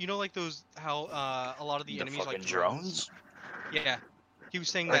 you know like those how a lot of the The enemies like fucking drones. drones? Yeah. He was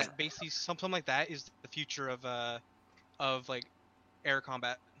saying Like, that basically something like that is the future of like air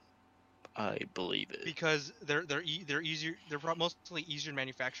combat I believe it. because they're easier mostly easier to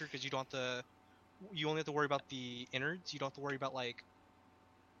manufacture because you only have to worry about the innards. You don't have to worry about like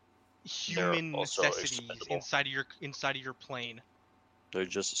They're human also necessities expendable. inside of your plane. They're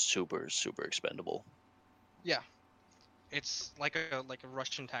just super, super expendable. Yeah, it's like a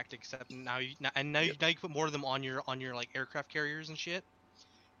Russian tactic, except now Yep. now you put more of them on your like aircraft carriers and shit,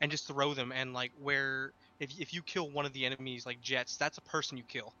 and just throw them and like where if you kill one of the enemies like jets, that's a person you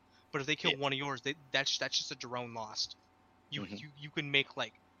kill. But if they kill Yeah. one of yours, that's just a drone lost. Hmm. You can make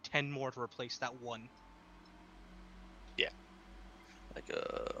like 10 more to replace that one. Like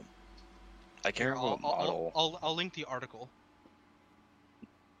I can't Here, remember what model. I'll link the article.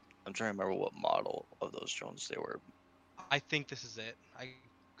 I'm trying to remember what model of those drones they were. I think this is it. I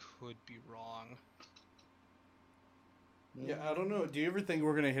could be wrong. Yeah, I don't know. Do you ever think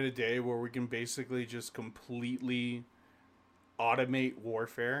we're gonna hit a day where we can basically just completely automate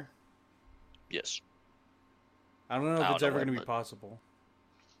warfare? Yes. I don't know I if don't it's know ever when, gonna be but possible.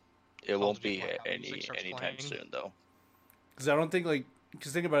 it Call won't of Duty be Black Ops music any starts anytime playing. soon though. Because I don't think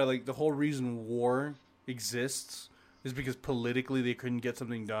because think about it, like the whole reason war exists is because politically they couldn't get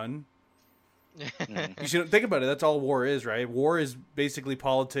something done. Mhm. You should think about it. That's all war is, right? War is basically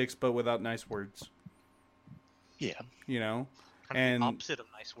politics, but without nice words. Yeah. You know, Kind of and the opposite of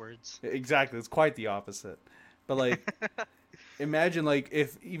nice words. exactly, it's quite the opposite. But like, imagine like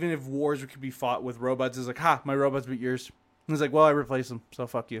even if wars could be fought with robots, it's like, ha, my robots beat yours. And it's like, well, I replaced them, so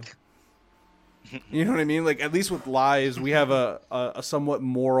fuck you. You know what I mean? Like, at least with lives, we have a somewhat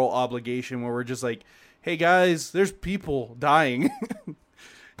moral obligation where we're just like, hey guys, there's people dying.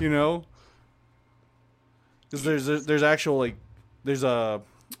 You know, because there's actual like there's a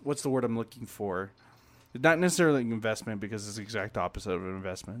what's the word I'm looking for? Not necessarily like investment because it's the exact opposite of an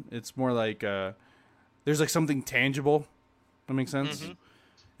investment. It's more like there's like something tangible. That makes sense. Mhm.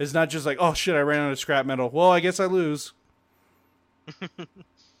 It's not just like, oh shit, I ran out of scrap metal. Well, I guess I lose.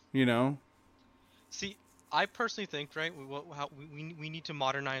 You know? See, I personally think, right, we need to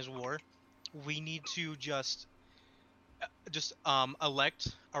modernize war. We need to just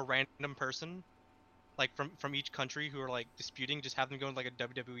elect a random person like from each country who are like disputing, just have them go in like a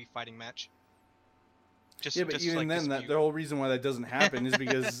WWE fighting match. Yeah, but Just even like then, dispute. the whole reason why that doesn't happen is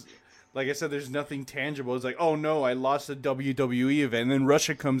because, like I said, there's nothing tangible. It's like, oh no, I lost a WWE event, and then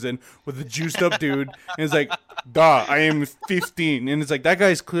Russia comes in with a juiced up dude, and it's like, duh, I am 15, and it's like that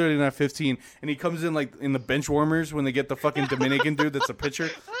guy's clearly not 15, and he comes in like in the bench warmers when they get the fucking Dominican dude that's a pitcher,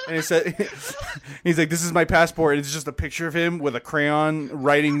 and he said, he's like, this is my passport, and it's just a picture of him with a crayon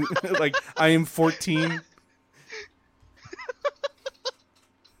writing like, I am 14.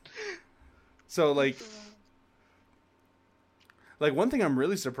 So like one thing I'm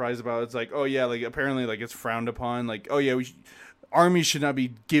really surprised about is like, oh yeah, like apparently like it's frowned upon. Like, oh yeah, armies should not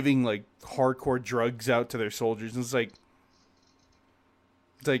be giving like hardcore drugs out to their soldiers. And it's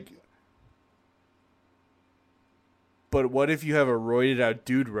like, but what if you have a roided out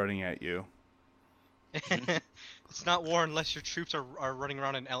dude running at you? It's not war unless your troops are running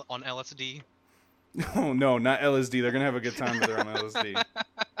around on LSD. Oh no, not LSD. They're gonna have a good time if they're on LSD.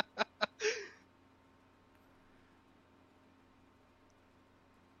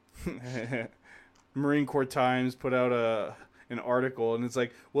 Marine Corps Times put out an article, and it's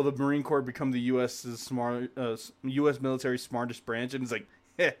like, will the Marine Corps become the U.S. military smartest branch? And it's like,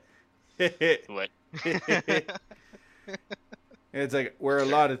 What? and it's like, we're a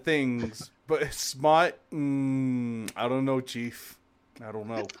lot of things, but smart, I don't know, Chief. I don't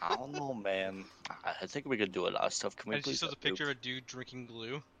know. I don't know, man. I think we could do a lot of stuff. Can we I just please? saw the picture of a dude drinking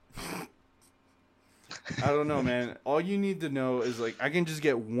glue. I don't know, man. All you need to know is like I can just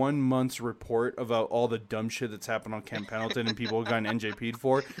get 1 month's report about all the dumb shit that's happened on Camp Pendleton and people have gotten NJP'd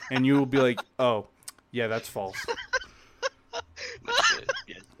for, and you will be like, oh, yeah, that's false.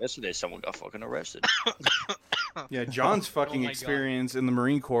 Yesterday, someone got fucking arrested. Yeah, John's fucking my God. experience in the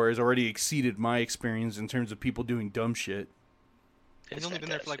Marine Corps has already exceeded my experience in terms of people doing dumb shit. He's It's only been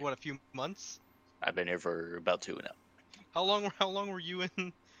there for like fantastic. what, a few months? I've been here for about 2 now. How long were you in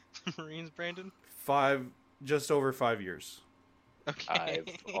the Marines, Brandon? Just over 5 years. Okay.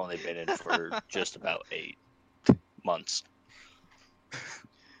 I've only been in for just about 8 months.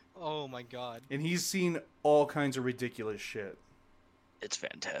 Oh my god. And he's seen all kinds of ridiculous shit. It's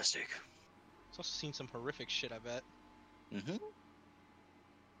fantastic. He's also seen some horrific shit, I bet. Mm-hmm.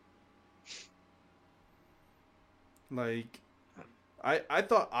 Like, I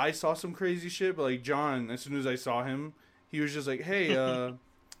thought I saw some crazy shit, but like John, as soon as I saw him, he was just like, "Hey, so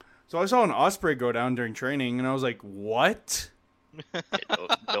I saw an osprey go down during training," and I was like, "What?" Yeah,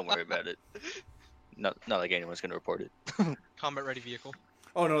 don't worry about it. Not like anyone's gonna report it. Combat ready vehicle.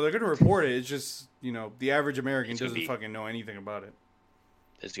 Oh no, they're gonna report it. It's just the average American It's gonna doesn't be- fucking know anything about it.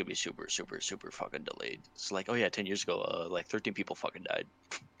 It's gonna be super, super, super fucking delayed. It's like, oh yeah, 10 years ago, like 13 people fucking died.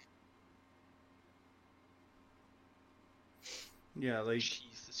 Yeah, like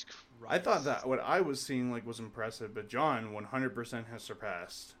Jesus Christ. I thought that what I was seeing like was impressive, but John 100% has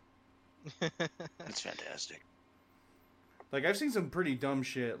surpassed. It's fantastic. Like I've seen some pretty dumb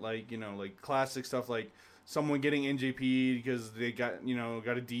shit, like like classic stuff, like someone getting NJP because they got a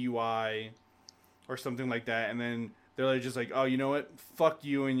DUI or something like that, and then they're like, just like, oh, you know what? Fuck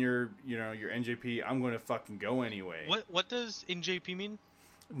you and your your NJP. I'm going to fucking go anyway. What does NJP mean?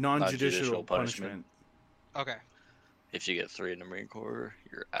 Non-judicial Non-judicial punishment. Okay. If you get 3 in the Marine Corps,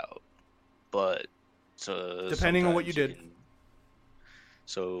 you're out. But so Depending on what you sometimes did.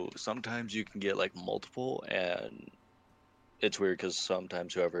 So sometimes you can get like multiple, and it's weird because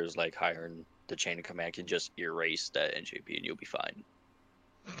sometimes whoever is like higher in the chain of command can just erase that NJP and you'll be fine.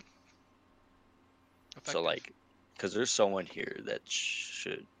 Effective. So like, because there's someone here that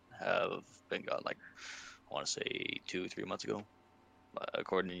should have been gone like, I want to say 2-3 months ago.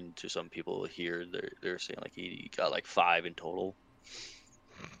 According to some people here, they're saying like he got like 5 in total,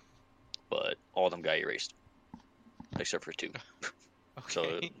 but all of them got erased except for 2. So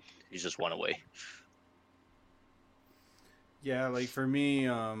Okay. he's just 1 away. Yeah, like for me,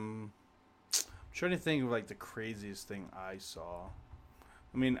 I'm trying to think of like the craziest thing I saw.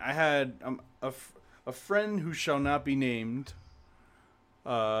 I mean, I had a friend who shall not be named.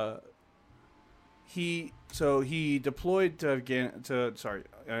 He deployed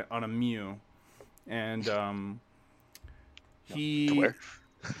on a MEU, and he To where?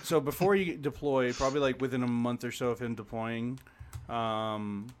 so before he deployed, probably like within a month or so of him deploying,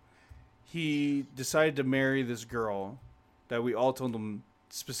 he decided to marry this girl that we all told him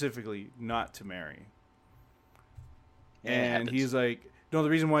specifically not to marry. Yeah, it And happens. he's like, no, the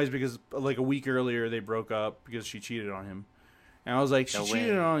reason why is because like a week earlier they broke up because she cheated on him. And I was like, she No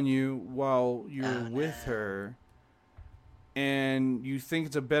cheated way. on you while you were Oh, with no. her. And you think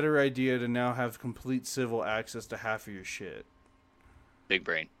it's a better idea to now have complete civil access to half of your shit. Big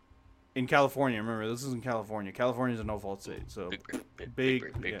brain. In California, remember, this is in California. California's a no-fault state, so Big brain. Big Big-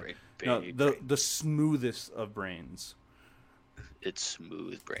 brain. Big yeah. brain. no, Big the brain. the smoothest of brains. It's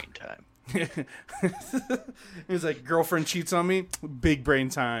smooth brain time. He's like, girlfriend cheats on me, big brain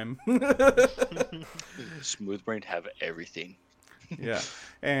time. Smooth brain have everything. Yeah,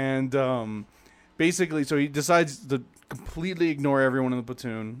 and basically, so he decides to completely ignore everyone in the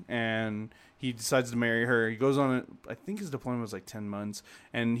platoon, and he decides to marry her. He goes on it. I think his deployment was like 10 months,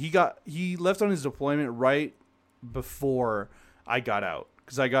 and he left on his deployment right before I got out,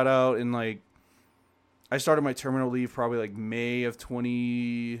 because I got out in like, I started my terminal leave probably like May of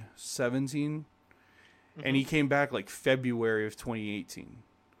 2017, and he came back like February of 2018.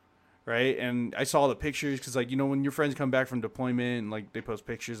 Right, and I saw the pictures because, like, when your friends come back from deployment and like they post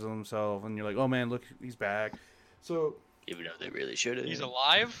pictures of themselves, and you're like, "Oh man, look, he's back." So, Even though they really should have. He's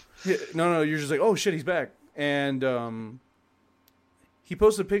alive? no, you're just like, "Oh shit, he's back." And he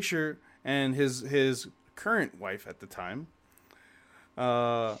posted a picture, and his current wife at the time,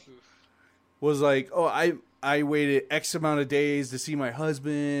 was like, "Oh, I waited X amount of days to see my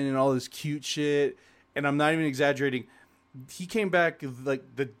husband and all this cute shit," and I'm not even exaggerating. He came back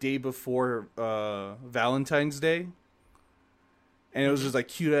like the day before Valentine's Day, and it was just like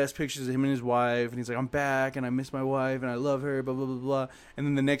cute ass pictures of him and his wife, and he's like, "I'm back, and I miss my wife, and I love her," blah blah blah blah. And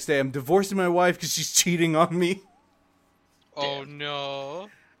then the next day, I'm divorcing my wife because she's cheating on me Oh no.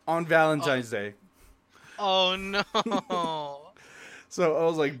 on Valentine's Day. Oh no. So I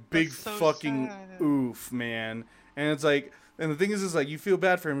was like, big That's so fucking sad. oof, man. And it's like, and the thing is like, you feel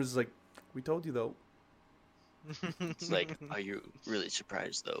bad for him. It's like, we told you though. It's like, are you really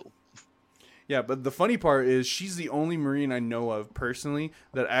surprised though? Yeah, but the funny part is she's the only Marine I know of personally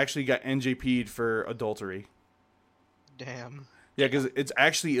that actually got NJP'd for adultery. Damn. Yeah, because it's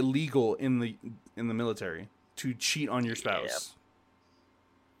actually illegal in the military to cheat on your spouse.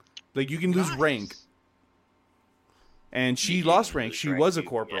 Like, you can lose Nice. rank, and she You lost lose rank. She rank, was a you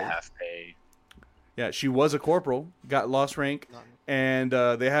corporal. get half pay. Yeah, she was a corporal, got lost rank, Not- and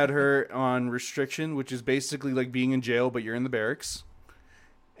they had her on restriction, which is basically like being in jail, but you're in the barracks.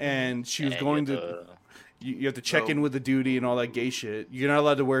 And she was And going you to. have You have to check Bro. in with the duty and all that gay shit. You're not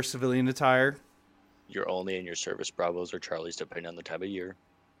allowed to wear civilian attire. You're only in your service Bravos or Charlies, depending on the time of year.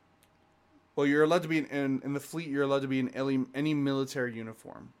 Well, you're allowed to be in the fleet. You're allowed to be in any military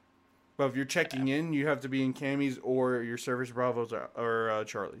uniform. But if you're checking in, you have to be in camis or your service Bravos or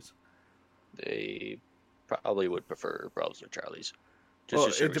Charlies. They probably would prefer Bravos or Charlies. Well,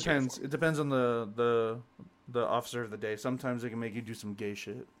 it depends. Uniform. It depends on the officer of the day. Sometimes they can make you do some gay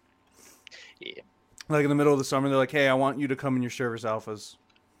shit. Yeah. Like in the middle of the summer, they're like, "Hey, I want you to come in your service alphas.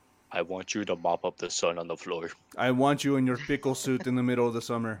 I want you to mop up the sun on the floor. I want you in your pickle suit in the middle of the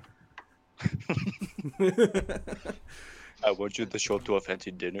summer. I want you to show up to a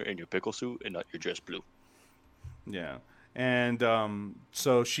fancy dinner in your pickle suit and not your dress blue." Yeah. And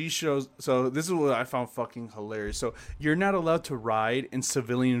so she shows. So this is what I found fucking hilarious. So you're not allowed to ride in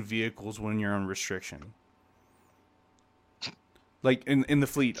civilian vehicles when you're on restriction. Like in the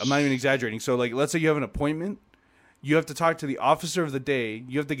fleet. I'm not even exaggerating. So like, let's say you have an appointment. You have to talk to the officer of the day.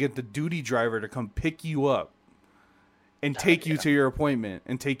 You have to get the duty driver to come pick you up and take you to your appointment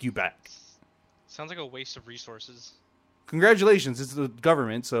and take you back. Sounds like a waste of resources. Congratulations. It's the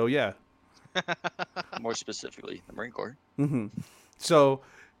government. So yeah. More specifically, the Marine Corps. Mm-hmm. So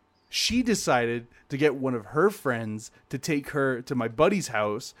she decided to get one of her friends to take her to my buddy's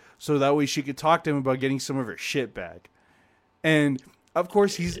house so that way she could talk to him about getting some of her shit back. And of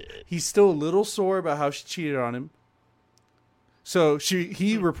course, he's still a little sore about how she cheated on him. So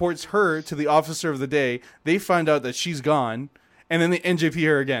he reports her to the officer of the day. They find out that she's gone, and then they NJP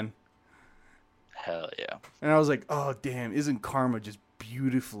her again. Hell yeah! And I was like, oh damn! Isn't karma just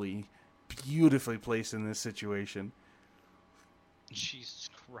beautifully placed in this situation? Jesus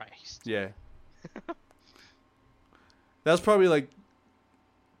Christ! Yeah. That's probably like,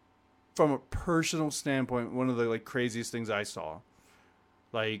 from a personal standpoint, one of the like craziest things I saw.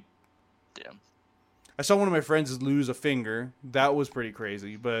 Like, damn. I saw one of my friends lose a finger. That was pretty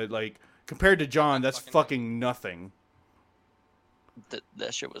crazy. But like compared to John, that's fucking nothing.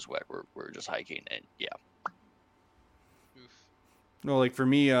 That shit was wet. We're just hiking and yeah. Oof. No, like for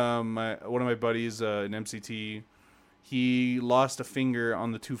me, one of my buddies in MCT, he lost a finger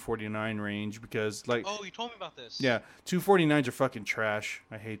on the 249 range because like. Oh, you told me about this. Yeah, 249s are fucking trash.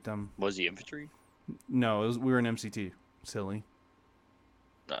 I hate them. Was he infantry? No, we were in MCT. Silly.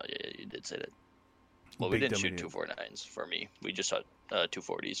 No, yeah, you did say that. Well, Big we didn't shoot idiot. 249s for me. We just shot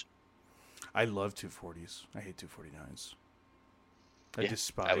 240s. I love 240s. I hate 249s. I Yeah,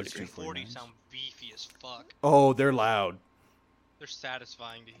 despise I would agree. 240 249s. sound beefy as fuck. Oh, they're loud. They're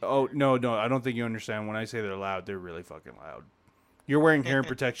satisfying to hear. Oh, no, I don't think you understand. When I say they're loud, they're really fucking loud. You're wearing hearing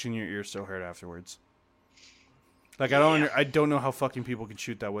protection, your ears still hurt afterwards. Like, I don't know how fucking people can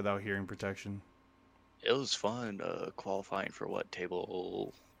shoot that without hearing protection. It was fun qualifying for what,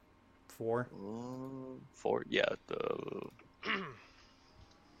 table 4? 4? Yeah.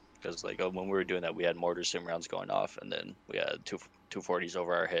 Because like when we were doing that, we had mortar sim rounds going off, and then we had 240s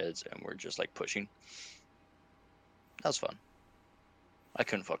over our heads, and we're just like pushing. That was fun. I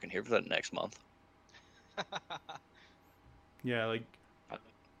couldn't fucking hear for that next month. Yeah, like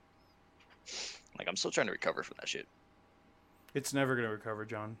I'm still trying to recover from that shit. it's never gonna recover,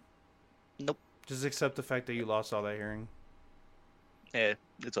 John. Nope. Just accept the fact that you lost all that hearing. Yeah,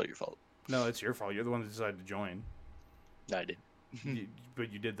 it's all your fault. No, it's your fault. You're the one that decided to join. No, I did.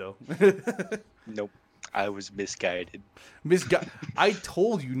 But you did though. Nope. I was misguided. I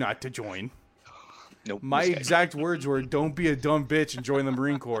told you not to join. Nope. My exact words were, "Don't be a dumb bitch and join the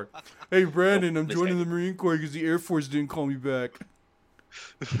Marine Corps." Hey, Brandon, I'm joining the Marine Corps because the Air Force didn't call me back.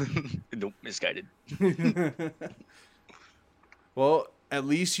 Nope, misguided. Well, at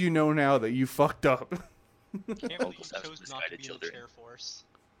least you know now that you fucked up. Can't believe you chose not to be in the Air Force.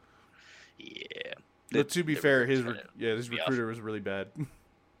 Yeah. But to be fair, this this recruiter was really bad.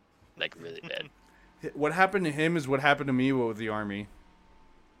 Like really bad. What happened to him is what happened to me with the Army.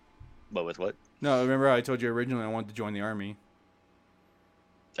 But with what? No, remember I told you originally I wanted to join the Army.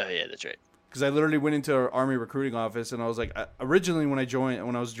 Oh yeah, that's right. Because I literally went into our Army recruiting office and I was like, originally when I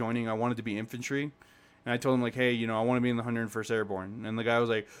was joining, I wanted to be infantry. And I told him like, hey, I want to be in the 101st Airborne. And the guy was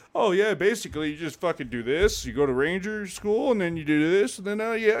like, oh yeah, basically you just fucking do this. You go to Ranger school and then you do this. And then,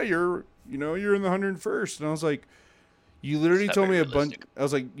 yeah, you're in the 101st. And I was like, you literally told me a bunch. I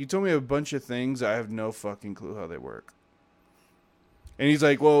was like, you told me a bunch of things. I have no fucking clue how they work. And he's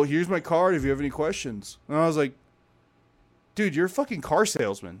like, well, here's my card if you have any questions. And I was like, dude, you're a fucking car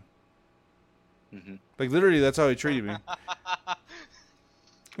salesman. Mm-hmm. Like, literally, that's how he treated me.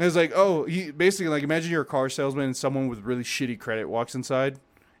 And it's like, oh, he basically, like, imagine you're a car salesman and someone with really shitty credit walks inside.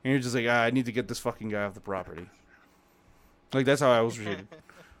 And you're just like, I need to get this fucking guy off the property. Like, that's how I was treated.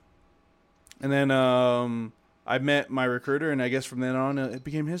 And then I met my recruiter, and I guess from then on, it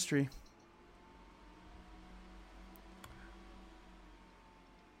became history.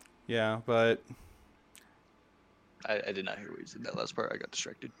 Yeah, but I did not hear what you said that last part. I got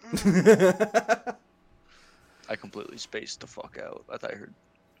distracted. I completely spaced the fuck out. I thought I heard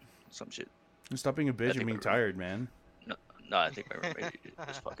some shit. Stop being a bitch think and being my- tired, man. No, I think my roommate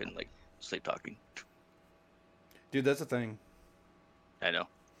was fucking like sleep talking. Dude, that's the thing. I know.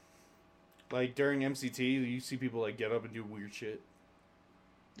 Like during MCT, you see people like get up and do weird shit.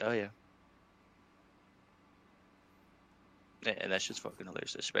 Oh yeah. And that shit's fucking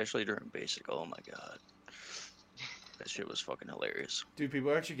hilarious, especially during basic. Oh my god, that shit was fucking hilarious. Dude, people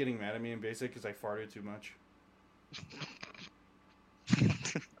are actually getting mad at me in basic because I farted too much.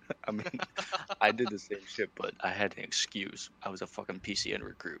 I mean, I did the same shit, but I had an excuse. I was a fucking PCN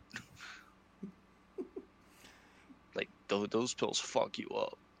recruit. Like those pills fuck you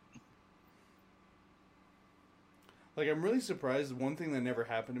up. Like, I'm really surprised. One thing that never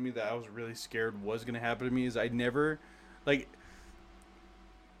happened to me that I was really scared was going to happen to me is I never, like,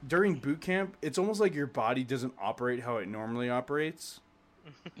 during boot camp, it's almost like your body doesn't operate how it normally operates.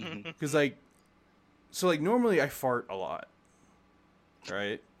 Mhm. Because, like, so, like, normally I fart a lot,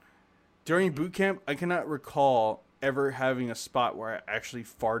 right? During boot camp, I cannot recall ever having a spot where I actually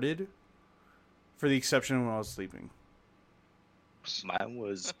farted, for the exception of when I was sleeping. Mine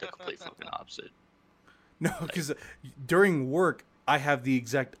was the complete fucking opposite. No, because during work, I have the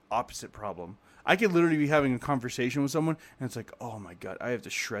exact opposite problem. I could literally be having a conversation with someone, and it's like, oh my god, I have to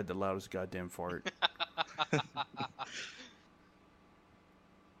shred the loudest goddamn fart.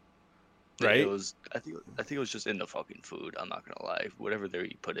 Right? It was. I think it was just in the fucking food. I'm not gonna lie. Whatever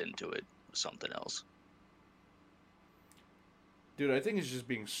they put into it was something else. Dude, I think it's just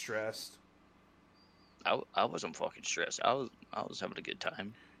being stressed. I wasn't fucking stressed. I was having a good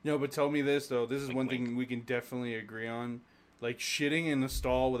time. No, but tell me this, though. This is Wink, one wink. thing we can definitely agree on. Like, shitting in the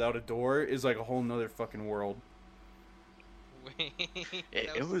stall without a door is like a whole nother fucking world.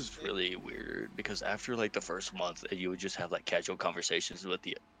 It was really weird because after like the first month, you would just have like casual conversations with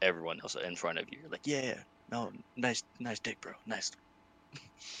everyone else in front of you. You're like, yeah, no, nice dick, bro, nice.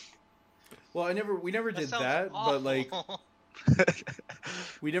 Well, we never did that, but like,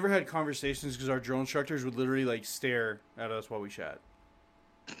 we never had conversations because our drill instructors would literally like stare at us while we chat.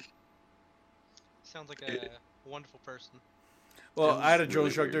 Sounds like a wonderful person. Well, It was I had a drill really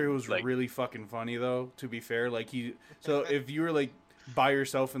instructor weird, who was like- really fucking funny though. To be fair, like so if you were like by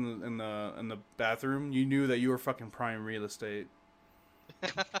yourself in the bathroom, you knew that you were fucking prime real estate.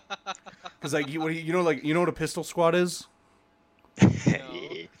 Because like you know what a pistol squat is? Yeah.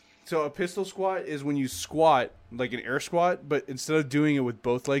 So a pistol squat is when you squat like an air squat, but instead of doing it with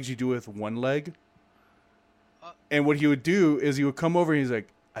both legs, you do it with one leg. And what he would do is he would come over and he's like,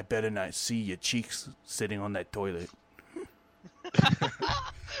 I better not see your cheeks sitting on that toilet.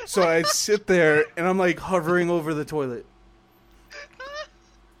 So I'd sit there and I'm like hovering over the toilet.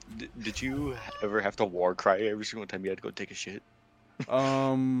 Did you ever have to war cry every single time you had to go take a shit?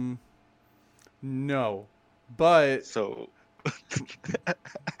 No. But So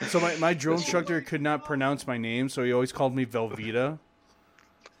so my drill instructor could not pronounce my name, so he always called me Velveeta.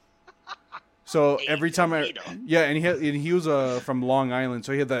 So every time and he was from Long Island,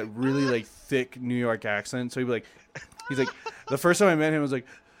 so he had that really like thick New York accent. So he's like the first time I met him, I was like,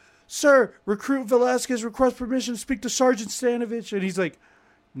 "Sir, Recruit Velasquez requests permission to speak to Sergeant Stanovich," and he's like,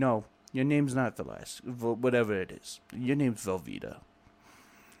 "No, your name's not Velasquez, whatever it is. Your name's Velveeta."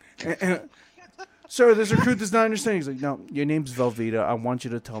 And, sir, this recruit does not understand. He's like, "No, your name's Velveeta. I want you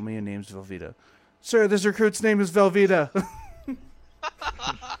to tell me your name's Velveeta." Sir, this recruit's name is Velveeta.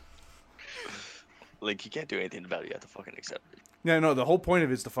 like you can't do anything about it. You have to fucking accept it. No, the whole point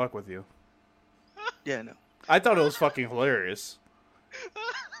of it is to fuck with you. Yeah, no. I thought it was fucking hilarious.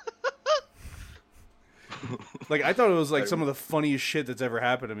 Like, I thought it was like some of the funniest shit that's ever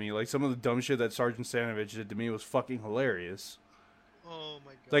happened to me. Like, some of the dumb shit that Sergeant Stanovich did to me was fucking hilarious. Oh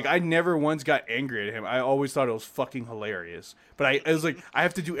my god. Like, I never once got angry at him. I always thought it was fucking hilarious. But I was like, I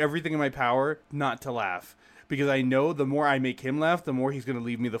have to do everything in my power not to laugh. Because I know the more I make him laugh, the more he's going to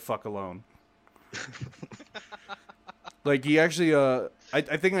leave me the fuck alone. Like, he actually, I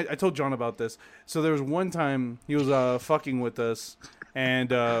think I told John about this. So there was one time he was fucking with us, and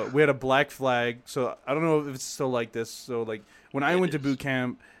we had a black flag. So I don't know if it's still like this. So, like, when I went to boot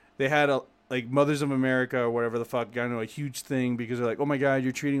camp, they had like Mothers of America or whatever the fuck, got into a huge thing because they're like, oh my god,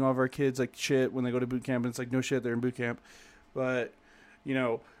 you're treating all of our kids like shit when they go to boot camp. And it's like, no shit, they're in boot camp. But, you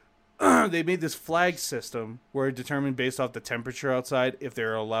know, they made this flag system where it determined based off the temperature outside if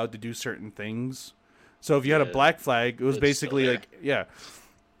they're allowed to do certain things. So if you had a Yeah, black flag, it was it's still basically there. like, yeah.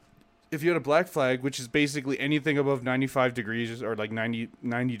 If you had a black flag, which is basically anything above 95 degrees or like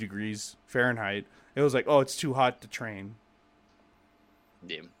 90 degrees Fahrenheit, it was like, oh, it's too hot to train.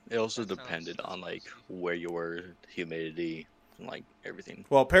 Yeah. It also That sounds depended on like crazy. where you were, humidity, and like everything.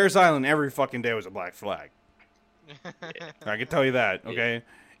 Well, Paris Island every fucking day was a black flag. Yeah. I can tell you that. Yeah. Okay,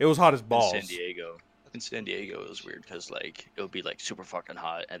 it was hot as In balls. San Diego. In San Diego, it was weird because like it would be like super fucking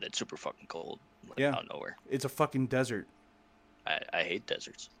hot and then super fucking cold, like, Yeah. out of nowhere. It's a fucking desert. I hate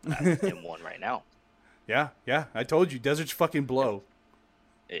deserts. I'm in one right now. Yeah, I told you, deserts fucking blow.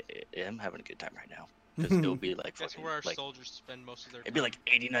 I'm having a good time right now because it'll be like That's fucking where our like soldiers spend most of their it'd be like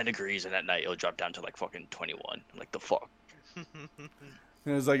 89 degrees and at night it'll drop down to like fucking 21. I'm like the fuck. time.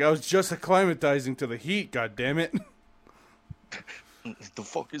 And it's like I was just acclimatizing to the heat. God damn it. The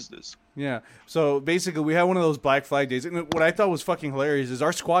fuck is this? Yeah. So basically, we had one of those Black Flag days, and what I thought was fucking hilarious is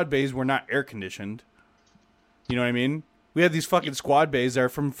our squad bays were not air conditioned. You know what I mean? We had these fucking squad bays that are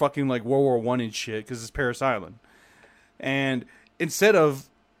from fucking like World War One and shit because it's Paris Island. And instead of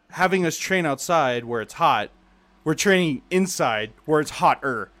having us train outside where it's hot, we're training inside where it's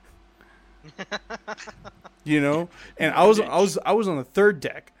hotter. You know? And I was on the third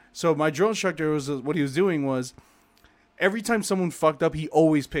deck. So my drill instructor was what he was doing was every time someone fucked up, he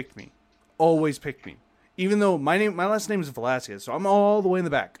always picked me. Always picked me. Even though my last name is Velasquez, so I'm all the way in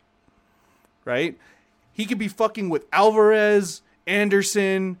the back. Right? He could be fucking with Alvarez,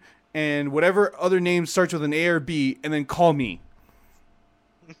 Anderson, and whatever other name starts with an A or B, and then call me.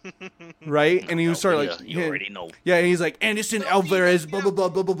 Right? And he would start like, you already know. yeah, and he's like, Anderson, Alvarez, blah, blah, blah,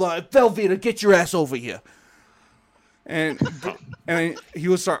 blah, blah, blah. Velveeta, get your ass over here. And he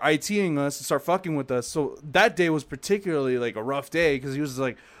would start ITing us and start fucking with us. So that day was particularly like a rough day because he was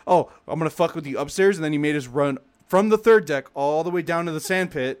like, oh, I'm going to fuck with you upstairs. And then he made us run from the third deck all the way down to the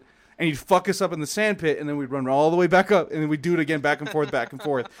sand pit. And he'd fuck us up in the sand pit. And then we'd run all the way back up. And then we'd do it again, back and forth, back and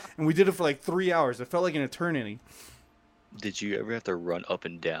forth. And we did it for like 3 hours. It felt like an eternity. Did you ever have to run up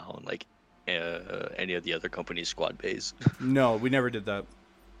and down like any of the other company's squad bays? No, we never did that.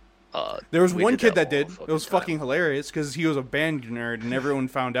 There was We one did kid that all did. the It was time. fucking hilarious because he was a band nerd and everyone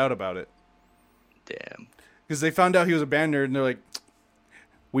found out about it. Damn. Because they found out he was a band nerd and they're like,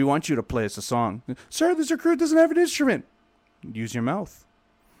 we want you to play us a song. Sir, this recruit doesn't have an instrument. Use your mouth.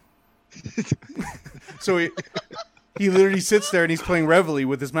 So he literally sits there and he's playing Reveille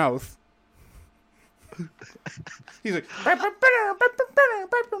with his mouth. He's like,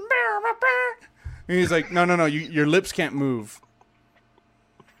 and he's like, no, your lips can't move.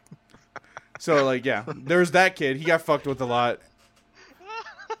 So like, yeah, there's that kid. He got fucked with a lot.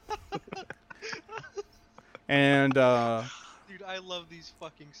 And Dude, I love these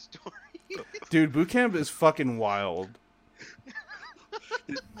fucking stories. dude, boot camp is fucking wild.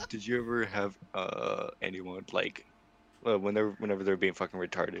 Did you ever have anyone like whenever they're being fucking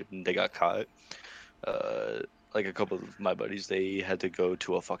retarded and they got caught? Like a couple of my buddies, they had to go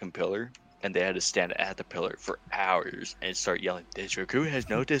to a fucking pillar and they had to stand at the pillar for hours and start yelling, "This recruit has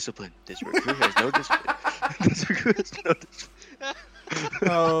no discipline. This recruit has no discipline. This recruit has no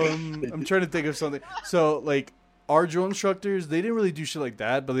discipline." I'm trying to think of something. So like our drill instructors, they didn't really do shit like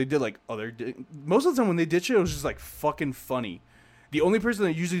that, but they did like most of the time when they did shit, it was just like fucking funny. The only person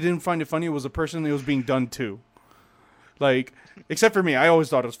that usually didn't find it funny was the person that was being done to. Like, except for me, I always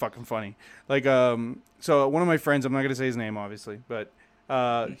thought it was fucking funny. Like, so one of my friends, I'm not gonna say his name, obviously, but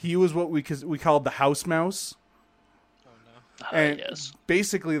he was what we called the house mouse. Oh no. And Yes.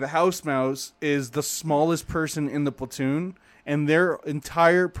 basically, the house mouse is the smallest person in the platoon, and their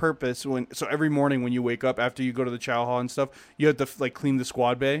entire purpose so every morning when you wake up after you go to the chow hall and stuff, you have to like clean the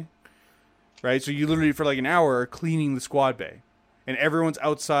squad bay, right? So you literally for like an hour are cleaning the squad bay, and everyone's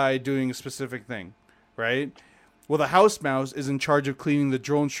outside doing a specific thing, right? Well, the house mouse is in charge of cleaning the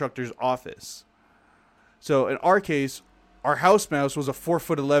drill instructor's office. So in our case, our house mouse was a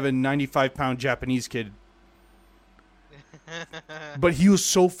 4'11", 95-pound Japanese kid. But he was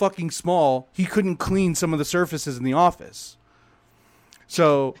so fucking small, he couldn't clean some of the surfaces in the office.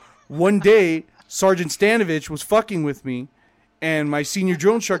 So one day, Sergeant Stanovich was fucking with me, and my senior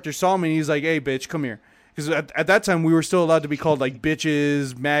drill instructor saw me, and he's like, "Hey, bitch, come here." Because at that time, we were still allowed to be called, like,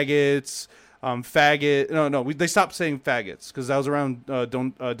 bitches, maggots, faggot. No, they stopped saying faggots, because that was around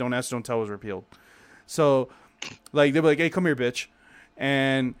Don't Ask, Don't Tell was repealed. So, like, they'd be like, "Hey, come here, bitch."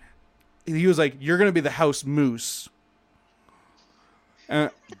 And he was like, "You're going to be the house moose." Damn.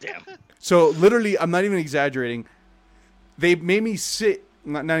 So literally, I'm not even exaggerating. They made me sit,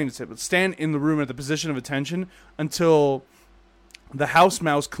 not even sit, but stand in the room at the position of attention until the house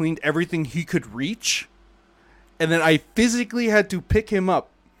mouse cleaned everything he could reach. And then I physically had to pick him up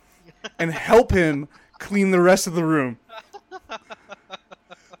and help him clean the rest of the room.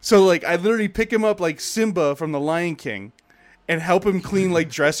 So like, I literally pick him up like Simba from The Lion King and help him clean like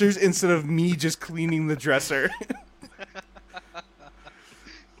dressers instead of me just cleaning the dresser.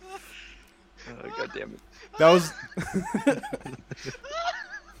 God damn it. That was.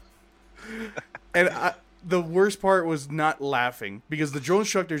 And the worst part was not laughing because the drill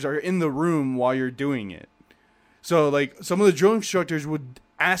instructors are in the room while you're doing it. So, like, some of the drill instructors would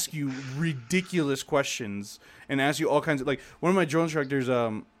ask you ridiculous questions and ask you all kinds of, like, one of my drill instructors,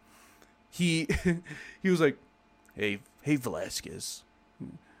 he was like, hey, Velasquez.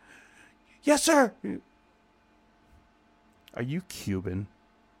 Yes, sir. Are you Cuban?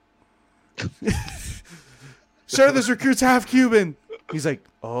 Sir, this recruit's half Cuban. He's like,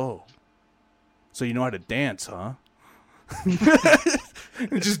 oh. So you know how to dance, huh?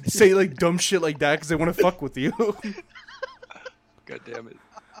 And just say like dumb shit like that because they want to fuck with you. God damn it.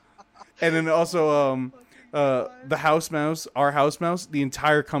 And then also, the house mouse, our house mouse, the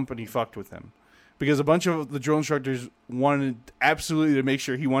entire company fucked with him because a bunch of the drill instructors wanted absolutely to make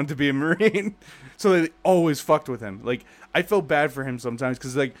sure he wanted to be a Marine, so they always fucked with him. Like I felt bad for him sometimes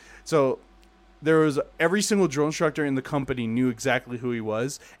because like so. There was every single drill instructor in the company knew exactly who he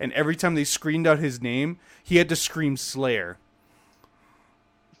was, and every time they screamed out his name, he had to scream Slayer.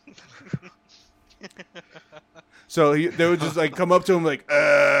 So they would just like come up to him like,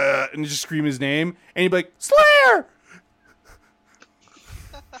 and just scream his name, and he'd be like, Slayer!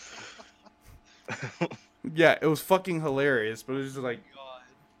 Yeah, it was fucking hilarious, but it was just like,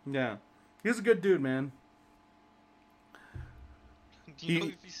 yeah. He was a good dude, man.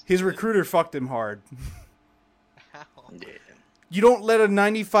 His recruiter fucked him hard. How? Yeah. You don't let a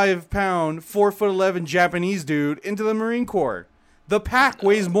 95-pound, 4'11" Japanese dude into the Marine Corps. The pack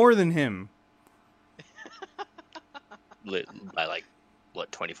weighs more than him. By like,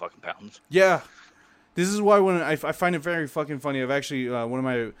 what, 20 fucking pounds? Yeah. This is why when I find it very fucking funny. I've actually, one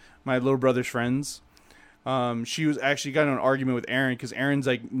of my little brother's friends, she was actually got in an argument with Aaron because Aaron's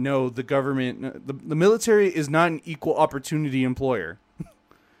like, no, the government, the military is not an equal opportunity employer.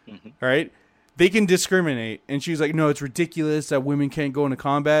 Mm-hmm. Right? They can discriminate. And she's like, no, it's ridiculous that women can't go into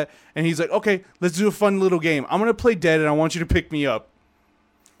combat. And he's like, okay, let's do a fun little game. I'm going to play dead and I want you to pick me up.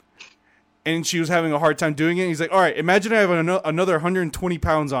 And she was having a hard time doing it. He's like, all right, imagine I have another 120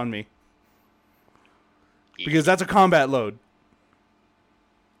 pounds on me. Because that's a combat load.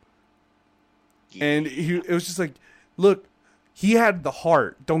 Yeah. And it was just like, look, he had the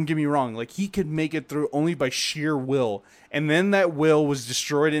heart. Don't get me wrong. Like, he could make it through only by sheer will. And then that will was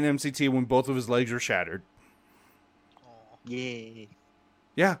destroyed in MCT when both of his legs were shattered. Yeah.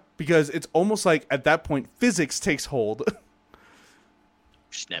 Yeah, because it's almost like at that point, physics takes hold.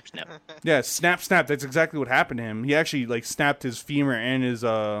 Snap, snap. Yeah, snap, snap. That's exactly what happened to him. He actually, like, snapped his femur and his,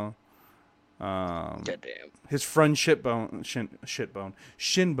 Goddamn. his front shin bone. That's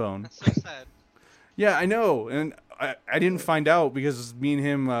so sad. Yeah, I know, and I didn't find out because me and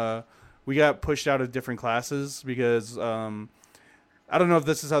him, we got pushed out of different classes because I don't know if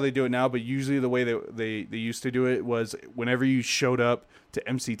this is how they do it now, but usually the way that they used to do it was whenever you showed up to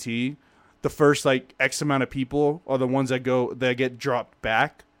MCT, the first like X amount of people are the ones that get dropped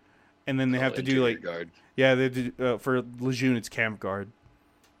back, and then they have to do like guard. yeah they do for Lejeune it's camp guard.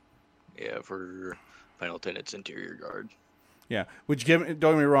 Yeah, for Final Ten it's interior guard. Yeah, which don't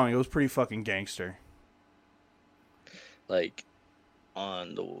get me wrong, it was pretty fucking gangster. Like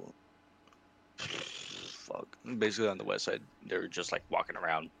on the basically on the west side, they were just like walking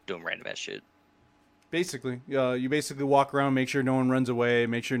around doing random ass shit. Basically, you basically walk around, make sure no one runs away,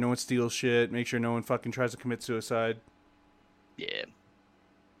 make sure no one steals shit, make sure no one fucking tries to commit suicide. Yeah.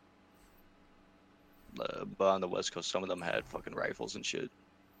 But on the west coast, some of them had fucking rifles and shit.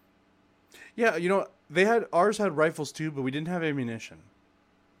 Yeah, ours had rifles too, but we didn't have ammunition.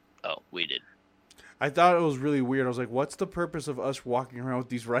 Oh, we did. I thought it was really weird. I was like, what's the purpose of us walking around with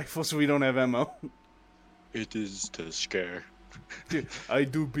these rifles if we don't have ammo? It is to scare. Dude, I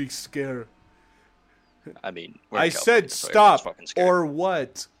do be scared. I mean, I said stop or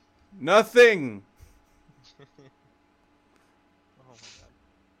what? Nothing. Oh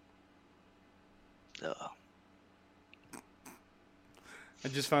my god. I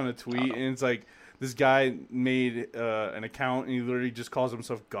just found a tweet and it's like this guy made an account and he literally just calls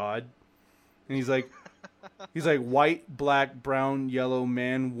himself God. And he's like white, black, brown, yellow,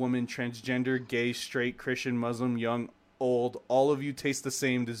 man, woman, transgender, gay, straight, Christian, Muslim, young, old. All of you taste the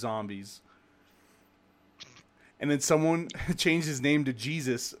same to zombies. And then someone changed his name to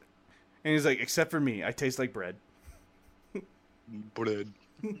Jesus. And he's like, except for me, I taste like bread. Bread.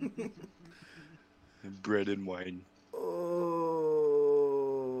 Bread and wine. Oh,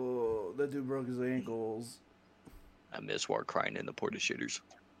 that dude broke his ankles. I miss War crying in the Porta Shitters.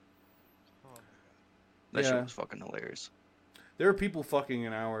 Oh my god. That Yeah. shit was fucking hilarious. There are people fucking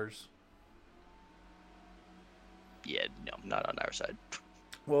in ours. Yeah, no, not on our side.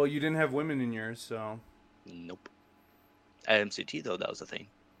 Well, you didn't have women in yours, so Nope. At MCT though, that was the thing.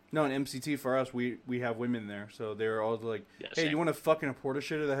 no. In MCT for us, we have women there, so they're all like, Yeah, "Hey, same. you want to fucking a porta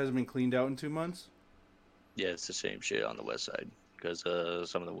shitter that hasn't been cleaned out in 2 months?" Yeah, it's the same shit on the west side because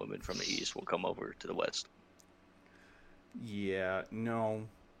some of the women from the east will come over to the west. Yeah, no,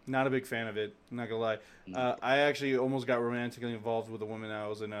 not a big fan of it. I'm not gonna lie. Mm. I actually almost got romantically involved with a woman I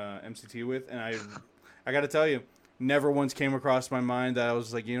was in MCT with, and I got to tell you, never once came across my mind that I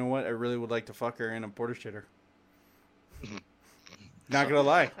was like, you know what, I really would like to fuck her in a porta shitter. Not gonna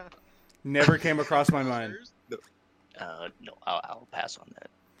lie, never came across my mind. No, I'll pass on that.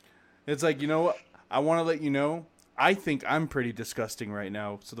 It's like, you know what, I want to let you know, I think I'm pretty disgusting right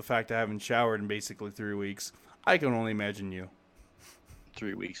now. So the fact I haven't showered in basically 3 weeks, I can only imagine you.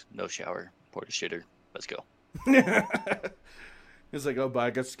 3 weeks, no shower, porta shitter. Let's go. It's like, oh, but I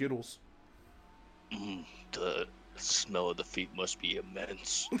got Skittles. The smell of the feet must be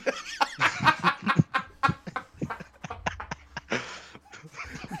immense.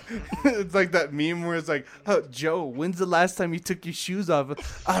 It's like that meme where it's like, oh, Joe, when's the last time you took your shoes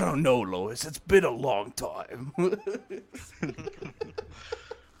off? I don't know, Lois. It's been a long time.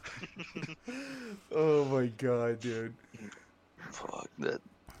 Oh my god, dude. Fuck that.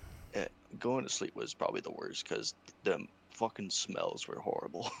 Going to sleep was probably the worst because the fucking smells were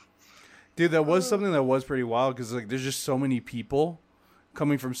horrible. Dude, that was something that was pretty wild because like there's just so many people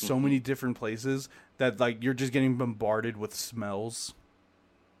coming from so many different places that like you're just getting bombarded with smells.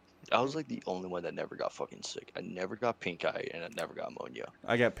 I was like the only one that never got fucking sick. I never got pink eye and I never got ammonia.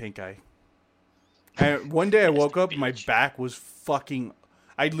 I got pink eye. And one day I woke up, my bitch. back was fucking...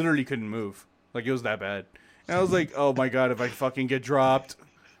 I literally couldn't move. Like, it was that bad. And I was like, oh my god, if I fucking get dropped...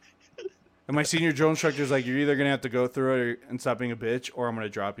 And my senior drill instructor's like, you're either going to have to go through it and stop being a bitch, or I'm going to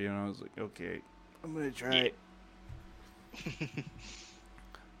drop you. And I was like, okay, I'm going to try it.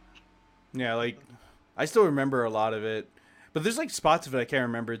 Yeah, like, I still remember a lot of it. But there's, like, spots of it I can't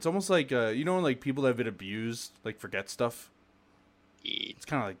remember. It's almost like, you know, like, people that have been abused, like, forget stuff? Yeah. It's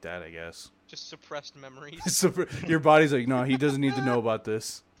kind of like that, I guess. Just suppressed memories. So your body's like, no, he doesn't need to know about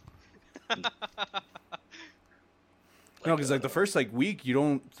this. No, because like the first like week, you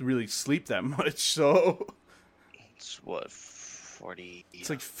don't really sleep that much, so It's what, 40? it's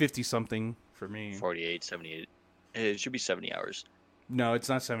like 50 something for me. 48, 78. It should be 70 hours. No, it's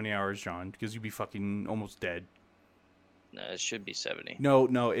not 70 hours, John, because you'd be fucking almost dead. No, it should be 70.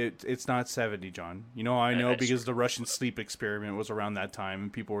 No, it's not 70, John. You know how I know I because the Russian sleep experiment was around that time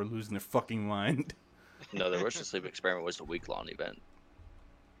and people were losing their fucking mind. No, the Russian sleep experiment was a week-long event.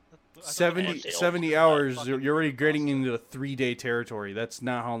 70 hours, you're already getting into the 3-day territory. That's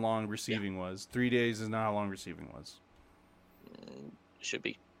not how long receiving was. 3 days is not how long receiving was. Should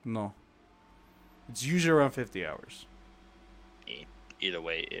be. No. It's usually around 50 hours. Either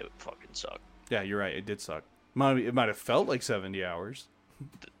way, it would fucking suck. Yeah, you're right. It did suck. It might have felt like 70 hours.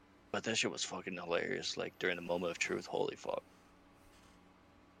 But that shit was fucking hilarious. Like, during the moment of truth, holy fuck.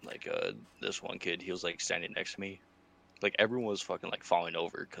 Like, this one kid, he was, like, standing next to me. Like, everyone was fucking, like, falling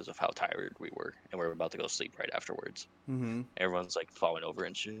over because of how tired we were. And we were about to go sleep right afterwards. Mm-hmm. Everyone's, like, falling over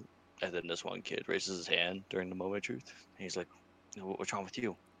and shit. And then this one kid raises his hand during the moment of truth. And he's like, what's wrong with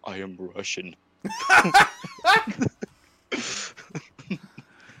you? I am Russian.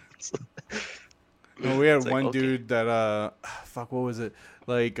 No, we had It's like, one okay. dude that fuck, what was it?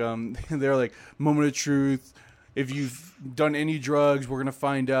 Like they're like, moment of truth, if you've done any drugs, we're gonna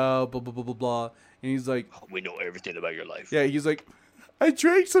find out, blah blah blah blah blah. And he's like, We know everything about your life. yeah, he's like, I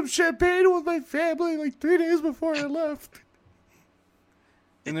drank some champagne with my family like 3 days before I left.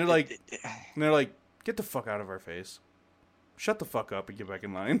 And they're like, get the fuck out of our face. Shut the fuck up and get back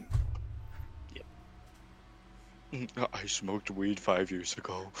in line. I smoked weed 5 years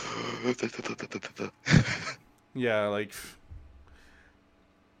ago. Yeah, like,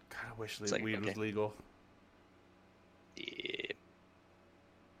 God, I wish It's like, weed was okay. legal. Yeah.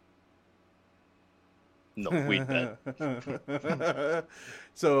 No, weed bet.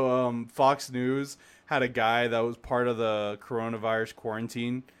 So, Fox News had a guy that was part of the coronavirus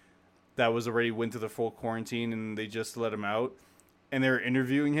quarantine that was already went to the full quarantine and they just let him out. And they were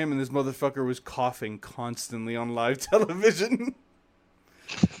interviewing him, and this motherfucker was coughing constantly on live television.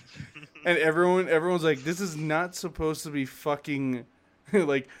 And everyone's like, this is not supposed to be fucking...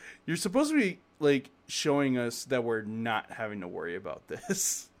 like, you're supposed to be, like, showing us that we're not having to worry about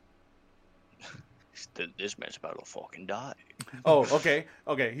this. This man's about to fucking die. Oh, okay.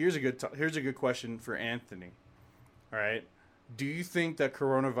 Here's a good question for Anthony. All right, do you think that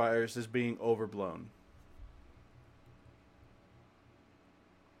coronavirus is being overblown?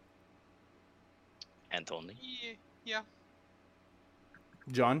 Yeah. Anthony.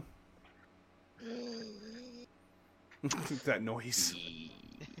 John? That noise.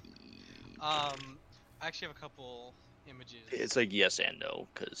 I actually have a couple images. It's like yes and no,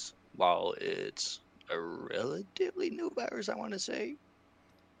 because while it's a relatively new virus, I want to say,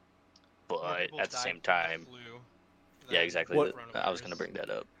 More but people at the died same from time, flu yeah, than exactly. What- I was coronavirus. gonna bring that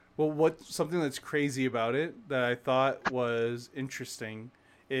up. Well, something that's crazy about it that I thought was interesting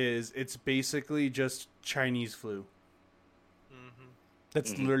is it's basically just Chinese flu. Mhm.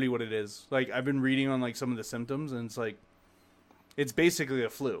 That's Mhm. literally what it is. Like, I've been reading on like some of the symptoms, and it's like, it's basically a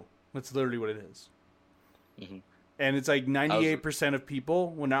flu. That's literally what it is. Mhm. And it's like 98% of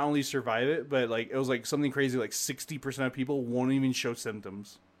people will not only survive it, but like it was like something crazy, like 60% of people won't even show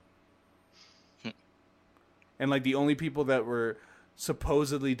symptoms. And like the only people that were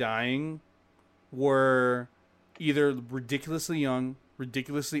supposedly dying were either ridiculously young,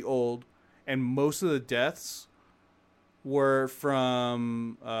 ridiculously old, and most of the deaths were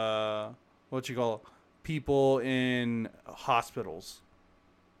from people in hospitals.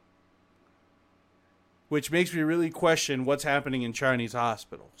 Which makes me really question what's happening in Chinese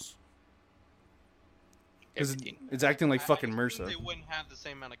hospitals. Because Everything. it's acting like fucking I assume MRSA. They wouldn't have the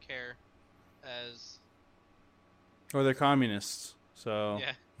same amount of care as Or they're communists. So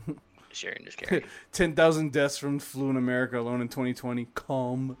yeah. Sharing is scary. 10,000 deaths from flu in America alone in 2020.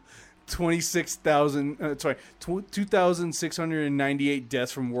 Calm. 2,698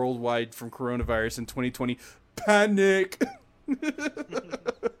 deaths from worldwide from coronavirus in 2020. Panic.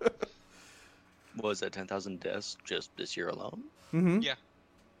 What was that 10,000 deaths just this year alone? Mm-hmm. Yeah.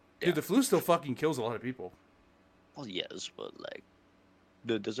 Dude, Yeah. the flu still fucking kills a lot of people. Well, yes, but like,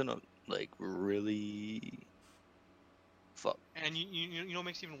 doesn't it like really fuck? And you know what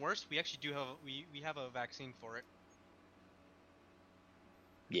makes it even worse? We actually do have we have a vaccine for it.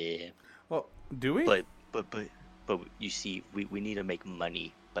 Yeah, Well, do we? but you see, we need to make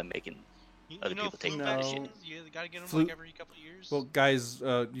money by making other You know, people take flu No. vaccines, you gotta get them Flu- like every couple of years. Well, guys,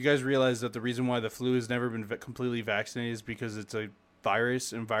 you guys realize that the reason why the flu has never been completely vaccinated is because it's a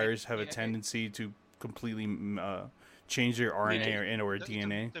virus, and viruses have a Yeah. tendency to completely change their RNA or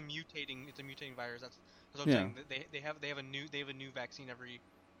DNA. It's a mutating virus. That's what I'm Yeah. saying. They have a new vaccine every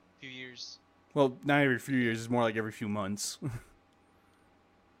few years. Well, not every few years; it's more like every few months.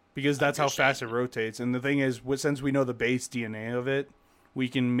 Because that's how just fast it saying. rotates. And the thing is, since we know the base DNA of it, we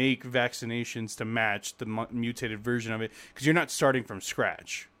can make vaccinations to match the mutated version of it. Because you're not starting from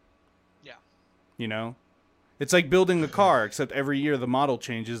scratch. Yeah. You know? It's like building a car, except every year the model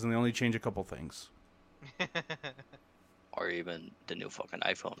changes and they only change a couple things. Or even the new fucking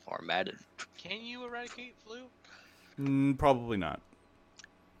iPhone or Madden. Can you eradicate flu? Probably not.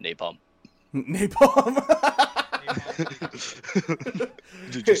 Napalm. Napalm.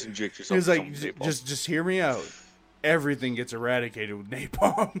 Just inject yourself. He's with like, some napalm. just hear me out. Everything gets eradicated with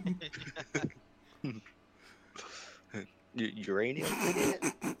napalm. Uranium?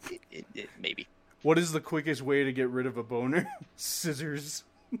 Maybe. What is the quickest way to get rid of a boner? Scissors.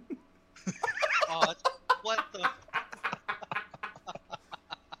 Oh, what the?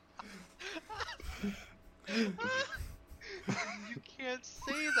 You can't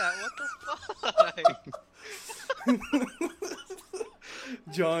say that. What the fuck?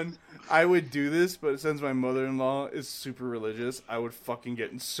 John, I would do this, but since my mother-in-law is super religious, I would fucking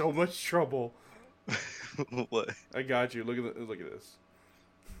get in so much trouble. What? I got you. Look at this.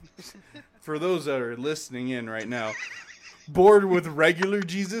 For those that are listening in right now, bored with regular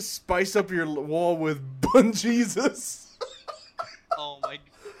Jesus, spice up your wall with bun Jesus. Oh my.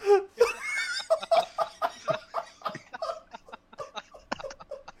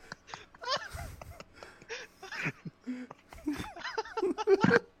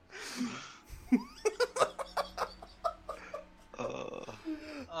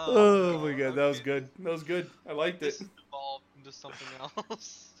 Oh my god, that was okay. good. That was good. I liked it. This evolved into something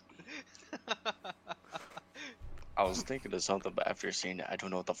else. I was thinking of something, but after seeing it, I don't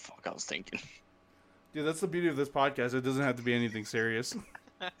know what the fuck I was thinking. Dude, that's the beauty of this podcast. It doesn't have to be anything serious.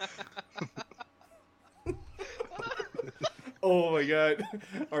 Oh my god.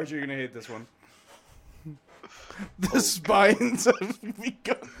 Archie, you're gonna hate this one. The spines have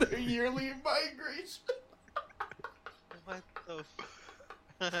begun their yearly migration. What the?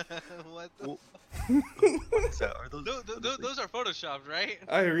 What the? Well, what is that? Are those? Those are photoshopped, right?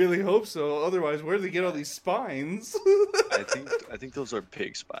 I really hope so. Otherwise, where do they get all these spines? I think those are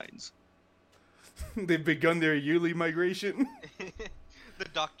pig spines. They've begun their yearly migration. The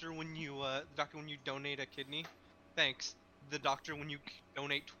doctor when you donate a kidney, thanks. The doctor when you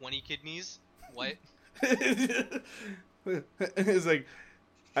donate 20 kidneys, what? It's like,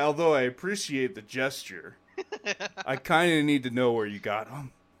 although I appreciate the gesture, I kind of need to know where you got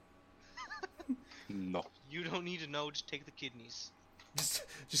them. No. You don't need to know. Just take the kidneys.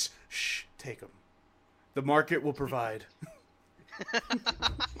 Just shh, take them. The market will provide.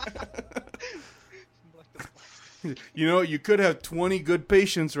 You know, you could have 20 good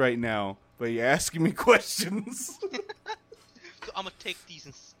patients right now, but you're asking me questions. So I'm gonna take these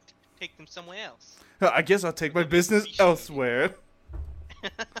and take them somewhere else. I guess I'll take my business elsewhere.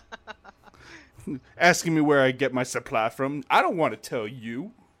 Asking me where I get my supply from. I don't want to tell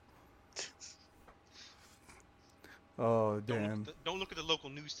you. Oh, damn. Don't look at the local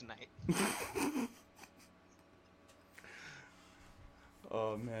news tonight.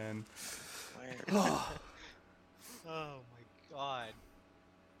 Oh, man. Oh my god.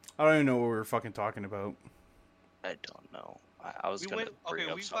 I don't even know what we were fucking talking about. I don't know. I was gonna bring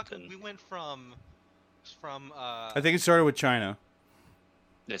up something. We went from I think it started with China.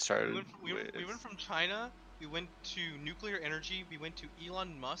 It started. we went from China. We went to nuclear energy. We went to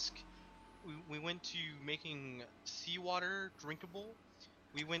Elon Musk. We went to making seawater drinkable.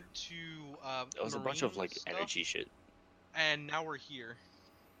 We went to It was a bunch of like stuff, energy shit. and now we're here.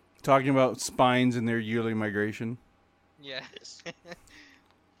 Talking about spines and their yearly migration. Yeah. Yes.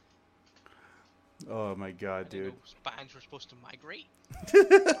 Oh my god, I didn't dude. know spines were supposed to migrate.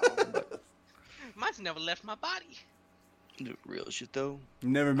 But Mine's never left my body. the real shit though.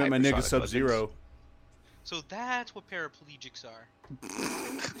 Never met my nigga Hypersonic Sub-Zero. So that's what paraplegics are.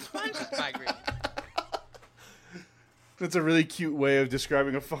 Spines just migrate. That's a really cute way of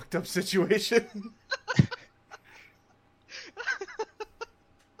describing a fucked up situation.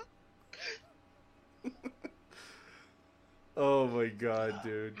 Oh my god,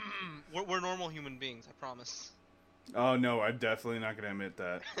 dude. We're normal human beings, I promise. Oh no, I'm definitely not gonna admit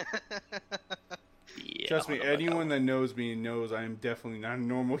that. Yeah, Trust I me, don't know about anyone that that knows me knows I am definitely not a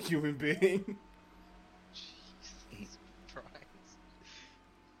normal human being. Jesus Christ.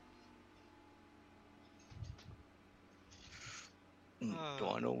 one. Do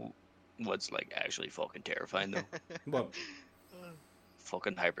I know what's like actually fucking terrifying though? Well,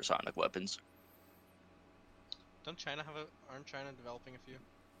 Fucking hypersonic weapons. Aren't China developing a few?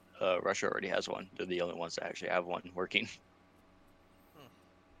 Russia already has one. They're the only ones that actually have one working. I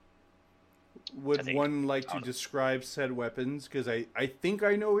would think- one like I to don't know. describe said weapons? Because I think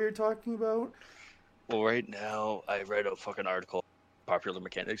I know what you're talking about. Well, right now I read a fucking article, Popular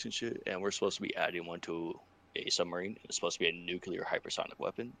Mechanics and shit, and we're supposed to be adding one to a submarine. It's supposed to be a nuclear hypersonic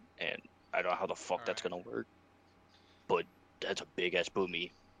weapon, and I don't know how the fuck that's Alright. gonna work. But that's a big ass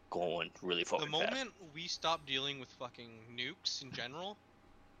boomy going really The fucking fast. moment we stop dealing with fucking nukes in general,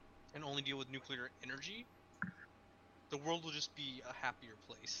 and only deal with nuclear energy, the world will just be a happier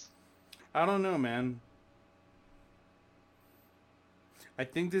place. I don't know, man. I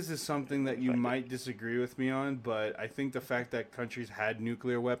think this is something that you might disagree with me on, but I think the fact that countries had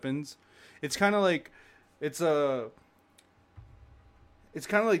nuclear weapons, it's kind of like, it's kind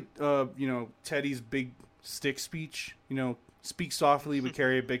of like, you know, Teddy's big stick speech. You know, speak softly but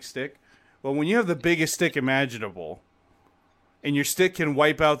carry a big stick. Well, when you have the biggest stick imaginable, and your stick can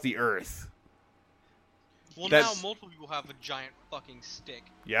wipe out the earth, Well, That's- now multiple people have a giant fucking stick.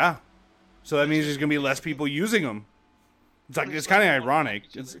 yeah. So that means there's gonna be less people using them. It's like it's kind of ironic.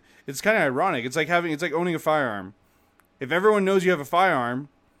 It's kind of ironic. It's like owning a firearm. If everyone knows you have a firearm,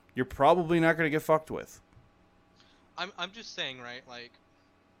 you're probably not gonna get fucked with. I'm just saying, right? Like,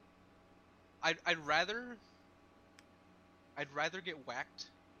 I'd rather get whacked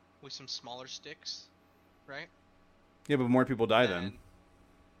with some smaller sticks, right? Yeah, but more people die then.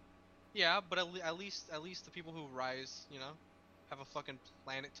 Yeah, but at least the people who rise, you know, have a fucking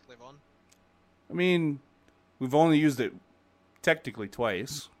planet to live on. I mean, we've only used it technically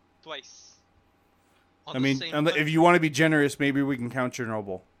twice. Twice. I mean, if you want to be generous, maybe we can count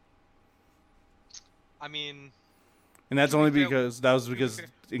Chernobyl, I mean, and that's To be only fair- because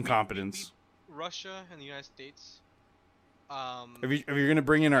incompetence. Russia and the United States. If you're gonna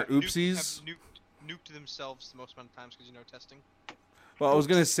bring in our have nuked- oopsies, have nuked themselves the most amount of times because testing. well, I was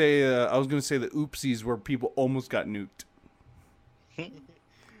gonna say the oopsies where people almost got nuked.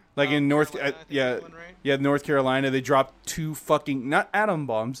 Like in North, Carolina, I think yeah, is one, right? yeah, North Carolina, they dropped 2 fucking not atom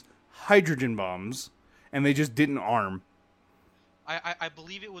bombs, hydrogen bombs, and they just didn't arm. I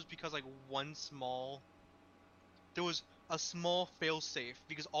believe it was because like there was a small failsafe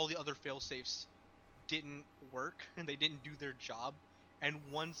because all the other failsafes didn't work and they didn't do their job, and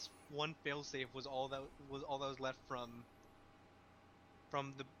one failsafe was all that was left from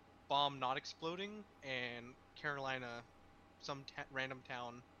the bomb not exploding, and Carolina, some random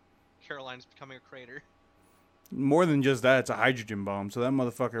town, Carolina's becoming a crater. More than just that, it's a hydrogen bomb, so that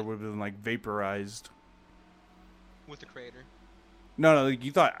motherfucker would have been like vaporized. with the creator. No, like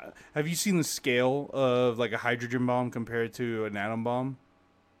you thought. Have you seen the scale of like a hydrogen bomb compared to an atom bomb?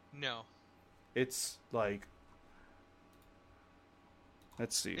 No. It's like,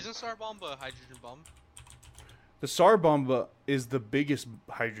 let's see. Isn't Tsar Bomb a hydrogen bomb? The Tsar bomb is the biggest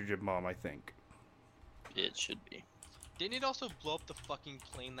hydrogen bomb, I think. It should be. Didn't it also blow up the fucking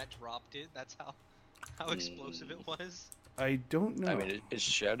plane that dropped it? That's how explosive it was. I don't know. I mean, it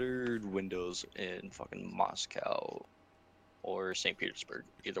shattered windows in fucking Moscow or St. Petersburg,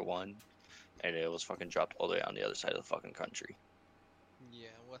 either one, and it was fucking dropped all the way on the other side of the fucking country. Yeah,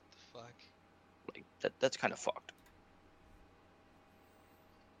 what the fuck? Like that's kind of fucked.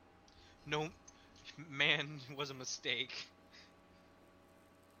 No, man, was a mistake.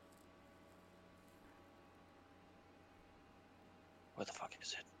 What the fuck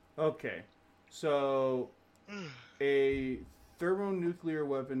is it? Okay, so a thermonuclear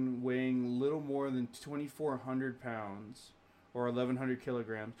weapon weighing little more than 2,400 pounds or 1,100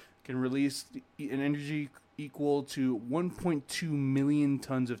 kilograms can release an energy equal to 1.2 million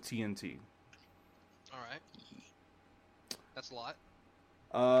tons of TNT. All right, that's a lot.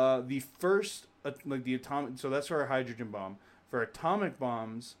 The first, like the atomic, so that's for a hydrogen bomb. For atomic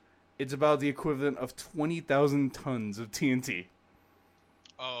bombs, it's about the equivalent of 20,000 tons of TNT.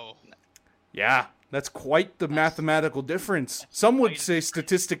 Oh. Yeah, that's quite the mathematical difference. Some would quite a say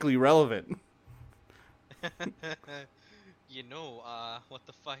statistically relevant. You know, what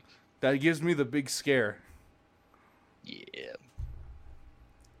the fuck? That gives me the big scare. Yeah.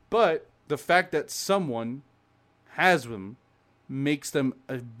 But the fact that someone has them makes them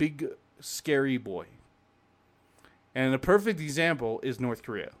a big, scary boy. And a perfect example is North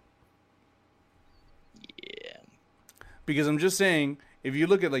Korea. Yeah. Because I'm just saying, if you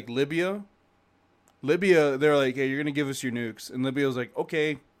look at like Libya, they're like, hey, you're going to give us your nukes. And Libya was like,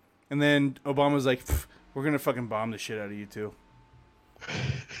 okay. And then Obama's like, we're going to fucking bomb the shit out of you too.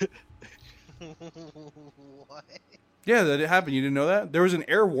 What? Yeah, that happened. You didn't know that? There was an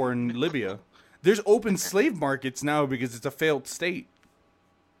air war in Libya. There's open slave markets now because it's a failed state.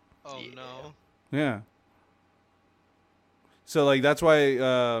 Oh Yeah. no. Yeah. So, like, that's why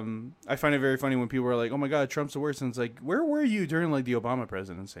I find it very funny when people are like, oh my God, Trump's the worst. And it's like, where were you during, like, the Obama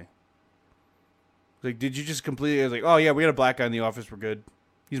presidency? Like, did you just completely, I was like, oh yeah, we had a black guy in the office, we're good.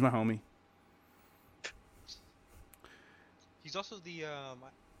 He's my homie. He's also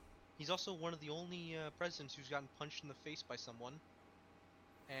he's also one of the only presidents who's gotten punched in the face by someone,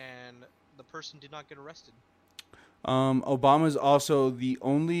 and the person did not get arrested. Obama's also the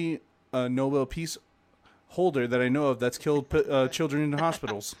only Nobel Peace holder that I know of that's killed children in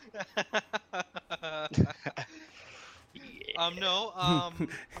hospitals. Yeah.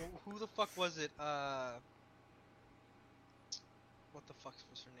 Who the fuck was it? What the fuck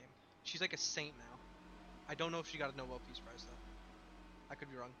was her name? She's like a saint now. I don't know if she got a Nobel Peace Prize though. I could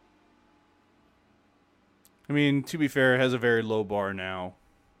be wrong. I mean, to be fair, it has a very low bar now.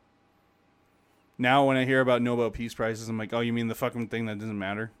 Now, when I hear about Nobel Peace Prizes, I'm like, oh, you mean the fucking thing that doesn't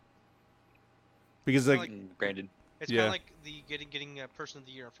matter? Because, like, Brandon. It's Yeah. kind of like the getting Person of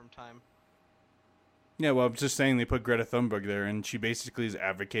the Year from Time. yeah, well, I'm just saying they put Greta Thunberg there, and she basically is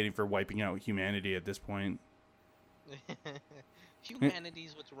advocating for wiping out humanity at this point.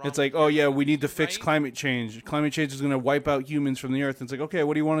 Humanity's what's wrong. It's like, with oh, yeah, everyone, we need to fix right? climate change. Climate change is going to wipe out humans from the Earth. It's like, okay,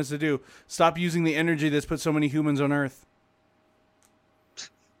 what do you want us to do? Stop using the energy that's put so many humans on Earth.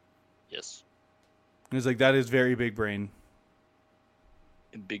 Yes. And it's like, that is very big brain.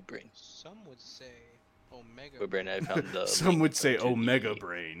 Big brain. Some would say Omega. But Brandon, I found the Some link would say to Omega the-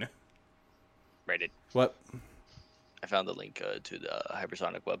 brain. Brandon, What? I found the link to the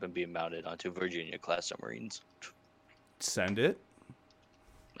hypersonic weapon being mounted onto Virginia-class submarines. Send it.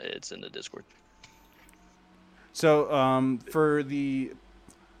 It's in the Discord. So, for the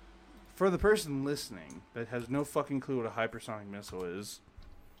person listening that has no fucking clue what a hypersonic missile is,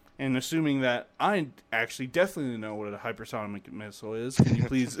 and assuming that I actually definitely know what a hypersonic missile is, can you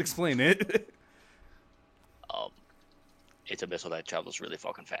please explain it? It's a missile that travels really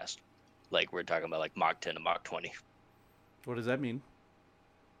fucking fast. Like, we're talking about like Mach 10 to Mach 20. What does that mean?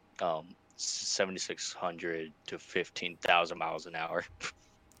 7,600 to 15,000 miles an hour.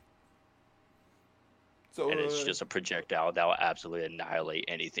 So, And it's just a projectile that will absolutely annihilate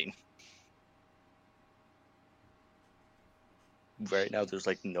anything. Right now, there's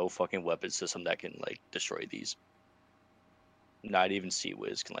like no fucking weapon system that can like destroy these. Not even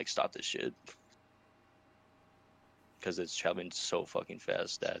Sea-Wiz can like stop this shit. Because it's traveling so fucking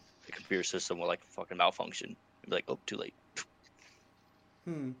fast that the computer system will like fucking malfunction. It'll be like, oh, too late.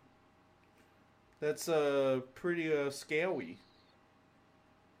 That's pretty scary.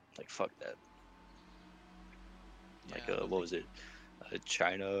 Like, fuck that. Like Yeah, what was it?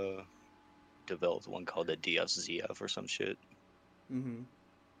 China developed one called the DSZF or some shit. Mm-hmm.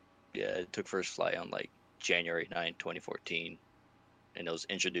 Yeah, it took first flight on like January 9th, 2014, and it was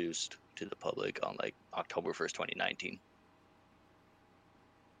introduced to the public on like October 1st, 2019.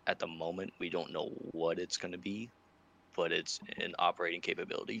 At the moment, we don't know what it's going to be, but it's an operating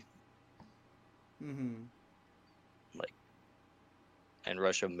capability. Mm-hmm. Like, and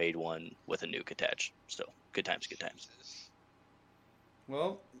Russia made one with a nuke attached. So good times, good times. Jesus.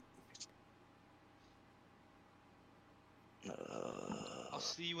 Well, I'll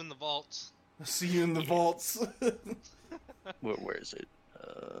see you in the vaults. I'll see you in the Yeah. vaults. Where is it?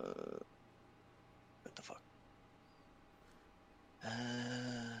 What the fuck?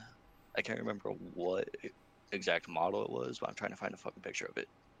 I can't remember what exact model it was, but I'm trying to find a fucking picture of it,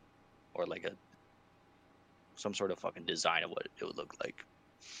 or like some sort of fucking design of what it would look like.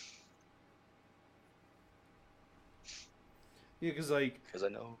 Yeah, because like Because I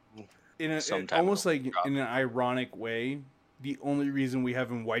know in a sometime almost it'll like drop. in an ironic way, the only reason we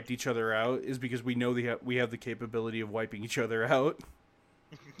haven't wiped each other out is because we know we have the capability of wiping each other out.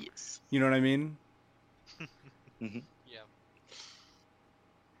 Yes. You know what I mean? Hmm. Yeah.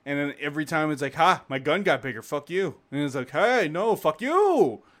 And then every time it's like, "Ha, my gun got bigger. Fuck you." And it's like, "Hey, no, fuck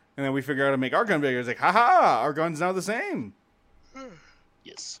you." And then we figure out how to make our gun bigger. It's like, "Ha ha, our gun's now the same."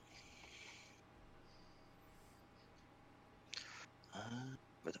 Yes.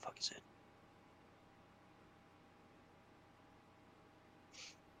 Where the fuck is it?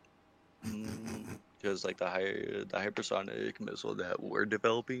 Because like the hypersonic missile that we're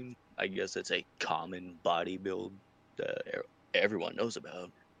developing, I guess it's a common body build that everyone knows about.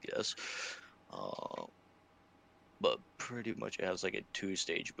 Yes. But pretty much it has like a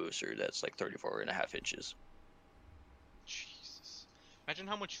 2-stage booster that's like 34.5 inches. Jesus. Imagine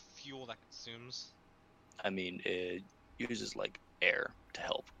how much fuel that consumes. I mean, it uses like air to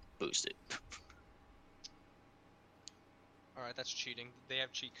help boost it. Alright, that's cheating. They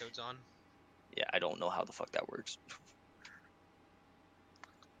have cheat codes on. Yeah, I don't know how the fuck that works.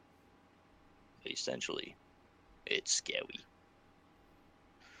 Essentially, it's scary.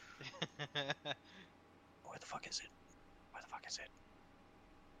 Where the fuck is it? Where the fuck is it?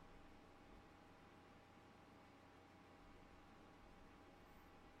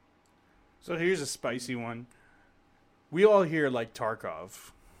 So here's a spicy one. We all here like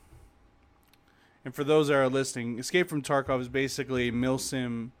Tarkov. And for those that are listening, Escape from Tarkov is basically a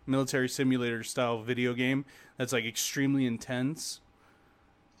military simulator style video game that's like extremely intense.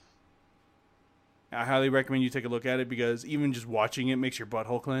 I highly recommend you take a look at it because even just watching it makes your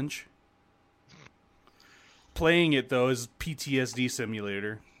butthole clench. Playing it though is PTSD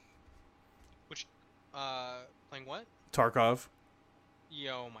simulator. Which, playing what? Tarkov.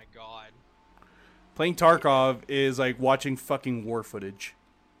 Yo, my god. Playing Tarkov is like watching fucking war footage.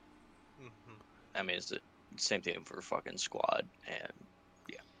 Hmm. I mean, it's the same thing for fucking Squad, and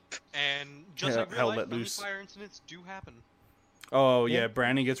And just Yeah, like hell real life, let friendly loose. fire incidents do happen. Oh yeah, Yeah.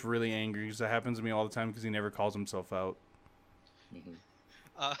 Brandon gets really angry because that happens to me all the time because he never calls himself out. mhm.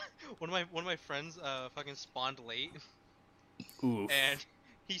 Uh, one of my friends, fucking spawned late, Oof. and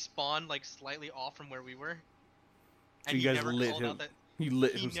he spawned like slightly off from where we were, So and you he guys never lit called him. out that He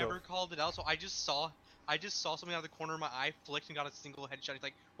lit he himself. never called it out. So I just saw something out of the corner of my eye, flicked, and got a single headshot. He's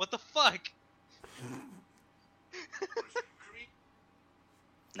like, "What the fuck?"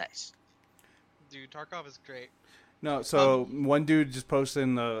 Nice. Dude, Tarkov is great. No, so one dude just posted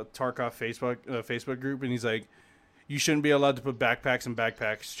in the Tarkov Facebook group, and he's like, "You shouldn't be allowed to put backpacks in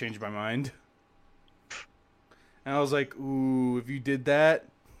backpacks." Changed my mind. And I was like, "Ooh, if you did that,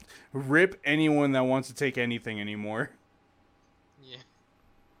 rip anyone that wants to take anything anymore." Yeah.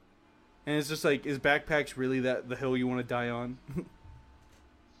 And it's just like, is backpacks really the hill you want to die on?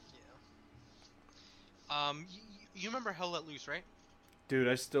 Yeah. You remember Hell Let Loose, right? Dude,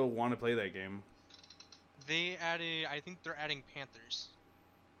 I still want to play that game. They added, I think they're adding Panthers.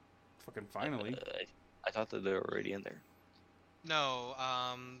 Fucking finally. I thought that they were already in there. No,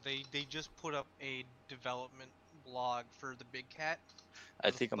 they just put up a development blog for the Big Cat. I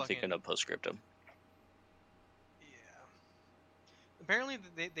The think I'm thinking fucking- of Postscriptum. Yeah. Apparently,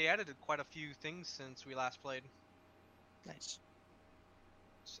 they added quite a few things since we last played. Nice.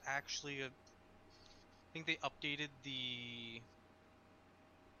 It's actually I think they updated the.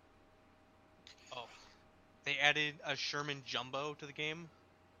 Oh, they added a Sherman Jumbo to the game,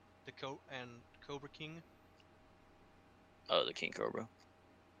 the Cobra King. Oh, the King Cobra.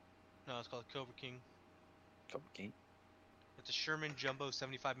 No, it's called Cobra King. Cobra King. It's a Sherman Jumbo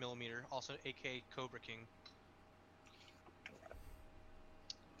 75mm, also aka Cobra King.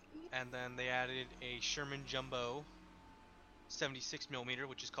 and then they added a Sherman Jumbo 76 millimeter,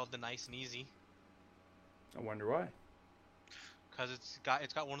 which is called the Nice and Easy, I wonder why. because it's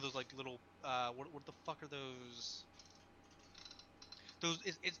got one of those like little what the fuck are those?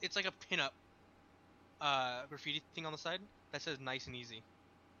 It's like a pinup graffiti thing on the side that says Nice and Easy.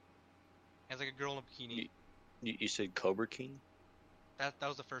 It's like a girl in a bikini. You said Cobra King? That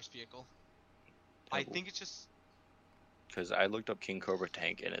was the first vehicle. I think it's just Because I looked up King Cobra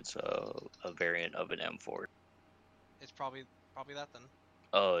tank and it's a variant of an M4. it's probably that then.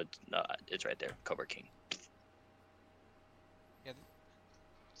 Oh, it's not. It's right there. Cobra King. Yeah,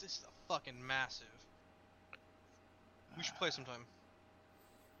 this is a fucking massive. We should play sometime.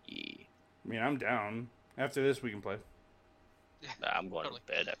 Yeah. I mean, I'm down. After this, we can play. I'm going Totally.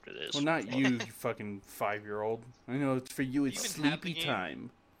 to bed after this. Well, not you, you fucking 5-year-old. I know it's for you. It's You even have the sleepy game? time.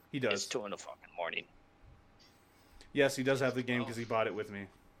 He does. It's 2 in the fucking morning. Yes, he does have the game Well. because he bought it with me.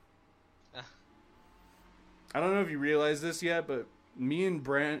 Ah. I don't know if you realize this yet, but me and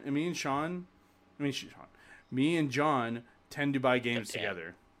John tend to buy games Damn.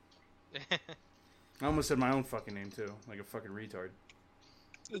 together. I almost said my own fucking name too, like a fucking retard.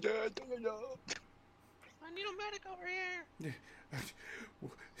 I need a medic over here.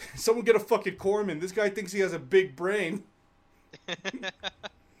 Someone get a fucking corpsman. This guy thinks he has a big brain.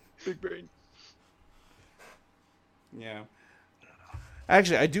 Big brain. Yeah.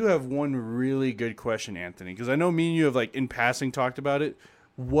 Actually, I do have one really good question, Anthony, because I know me and you have, like, in passing talked about it.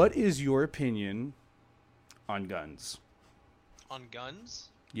 What is your opinion on guns? On guns?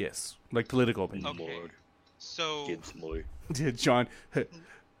 Yes. Like, political opinion. Okay. Lord. So Kids more. John.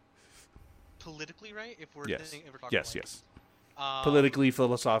 politically, right? If we're Yes. if we're talking Yes, like, yes. politically, Politically,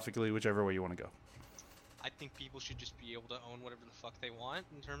 philosophically, whichever way you want to go. I think people should just be able to own whatever the fuck they want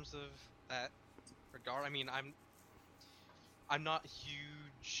in terms of that regard. I mean, I'm not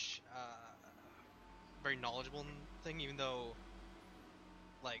huge, very knowledgeable in the thing, even though,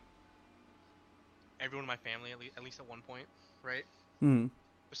 like, everyone in my family, at least at one point, right, Mm-hmm.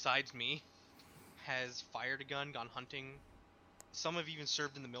 besides me, has fired a gun, gone hunting. Some have even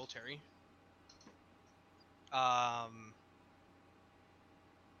served in the military.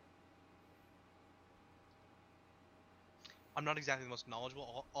 I'm not exactly the most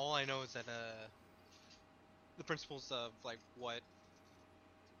knowledgeable. All I know is that the principles of like what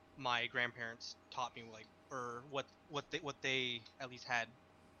my grandparents taught me, like, or what they at least had.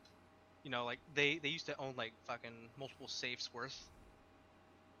 You know, like they used to own like fucking multiple safes worth,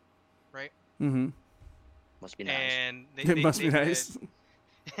 right? Mm-hmm. Must be nice. And It must be would- nice.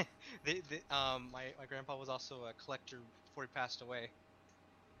 my grandpa was also a collector before he passed away.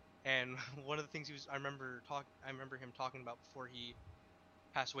 And one of the things I remember him talking about before he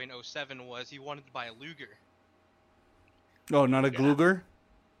passed away in 07 was he wanted to buy a Luger. Oh, not a Yeah. Gluger?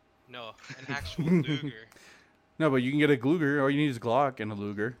 No, an actual Luger. No, but you can get a Gluger. All you need is Glock and a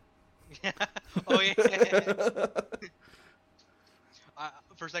Luger. Oh yeah.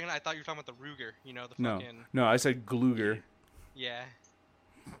 For a second, I thought you were talking about the Ruger. You know, the No, fucking no, I said Gluger. yeah.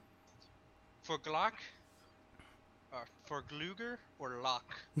 For Glock, for Gluger or Lock.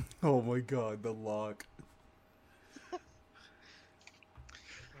 Oh my god, the lock. Oh,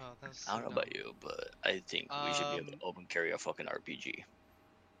 that was I don't know so about you, but I think we should be able to open carry a fucking RPG.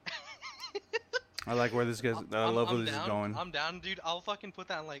 I like where this guy's. I love where this is down. going. I'm down, dude. I'll fucking put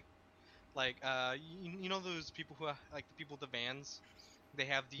that in you know those people who like the people with the vans, they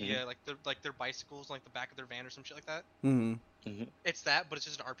have the Mhm. like their bicycles like the back of their van or some shit like that. Mm-hmm. It's that, but it's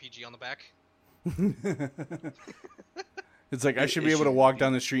just an RPG on the back. It's like I should be It able to should walk be.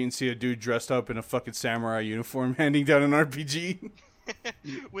 down the street and see a dude dressed up in a fucking samurai uniform handing down an RPG.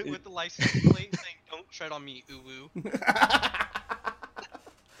 with the license plate saying "Don't tread on me, uwu."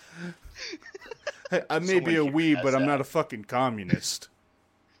 Hey, I may be a Someone weeb, here has but I'm that. not a fucking communist.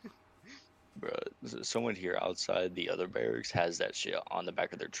 Bruh, someone here outside the other barracks has that shit on the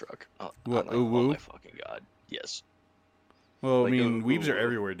back of their truck. Oh, What, I'm like, oh uwu? my fucking god. Yes. Well, I Like, mean, weebs are ooh.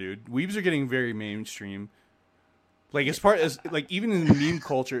 everywhere, dude. Weebs are getting very mainstream. Like as far as like even in meme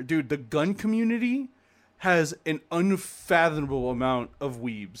culture, dude, the gun community has an unfathomable amount of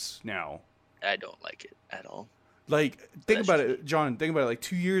weebs now. I don't like it at all. Like, think That's about just it, John. Think about it. Like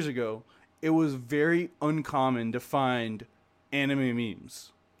 2 years ago, it was very uncommon to find anime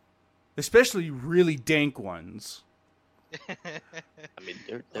memes, especially really dank ones. I mean,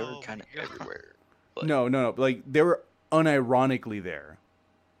 they were Oh kind of my God. everywhere. But No. Like they were unironically there.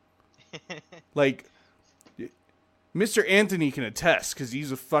 Like, Mr. Anthony can attest because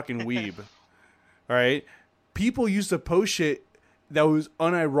he's a fucking weeb. All right, people used to post shit that was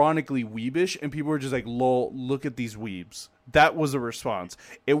unironically weebish, and people were just like, "Lol, look at these weebs." That was the response.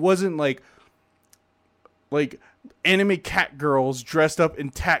 It wasn't like anime cat girls dressed up in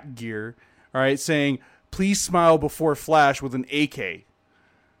tack gear, all right, saying, "Please smile before Flash" with an AK.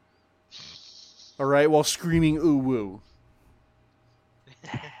 All right, while screaming "ooh woo."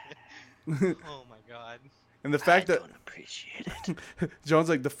 Oh my god. And the fact I that don't appreciate it. John's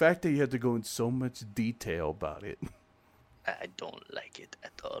like, the fact that you had to go in so much detail about it. I don't like it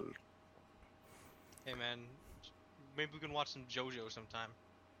at all. Hey man, maybe we can watch some JoJo sometime.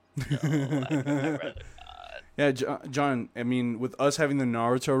 No, I'd rather not. Yeah, John, I mean, with us having the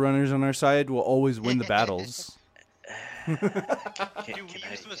Naruto runners on our side, we'll always win the battles. Dude, we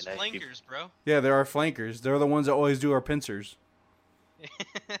use them as flankers, bro. Yeah, they're our flankers. They're the ones that always do our pincers.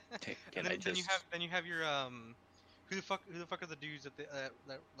 Can And I then you just- have your who the fuck are the dudes that that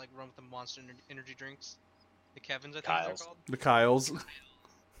like run with the Monster energy drinks? The Kevins, I think Kyles. they're called. The Kyles.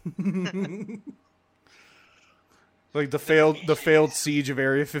 Like the failed siege of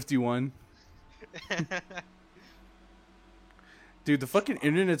Area 51. Dude, the fucking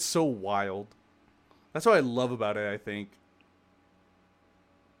internet's so wild. That's what I love about it, I think.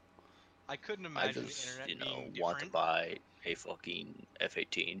 I couldn't I imagine just, the internet you know, being want to different. buy a fucking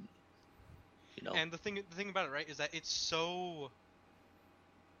F-18. You know, And the thing about it, right, is that it's so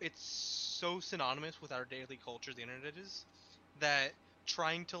synonymous with our daily culture. The internet is that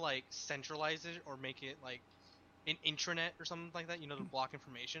trying to like centralize it or make it like an intranet or something like that, you know, to block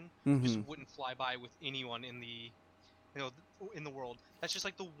information, just Mhm. wouldn't fly by with anyone in the in the world. That's just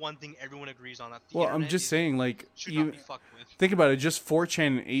like the one thing everyone agrees on. That the Well, I'm internet just saying, like, should you not be fucked with. think about it. Just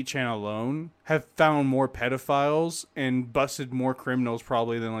 4chan and 8chan alone have found more pedophiles and busted more criminals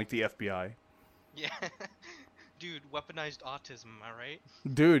probably than like the FBI. Yeah, dude, weaponized autism. Am I right?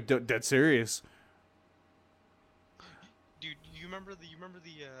 Dude, dead serious. Dude, you remember the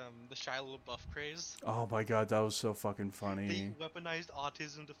Shia LaBeouf craze? Oh my god, that was so fucking They funny. weaponized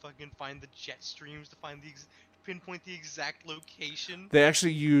autism to fucking find the jet streams, to find pinpoint the exact location. They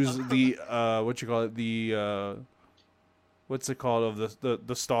actually use the what you call it, the what's it called, of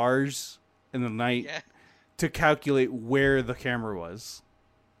the stars in the night Yeah, to calculate where the camera was.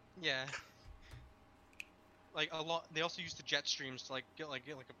 yeah. Like a lot. They also used the jet streams to get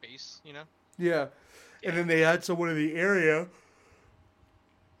a base, you know. Yeah. And then they had someone in the area.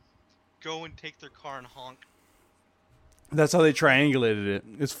 Go and take their car and honk. That's how they triangulated it.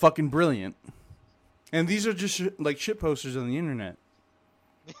 It's fucking brilliant. And these are just like shit posters on the internet.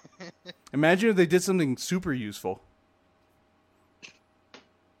 Imagine if they did something super useful.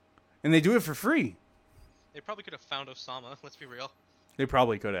 And they do it for free. They probably could have found Osama. Let's be real. They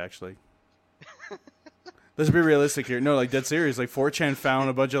probably could, actually. Let's be realistic here. No, like, dead serious. Like, 4chan found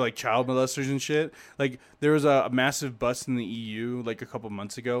a bunch of, like, child molesters and shit. Like, there was a massive bust in the EU, like, a couple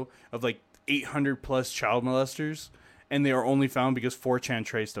months ago of, like, 800 plus child molesters. And they are only found because 4chan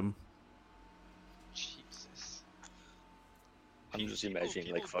traced them. Jesus. I'm just People- imagining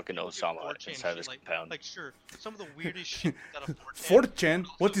people- like fucking people get Osama 4chan inside shit, his like, compound. Like sure, some of the weirdest shit out of 4chan. 4chan?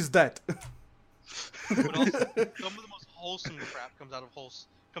 What is that? But also, some of the most wholesome crap comes out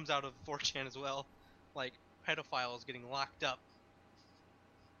of 4chan as well, like pedophiles getting locked up.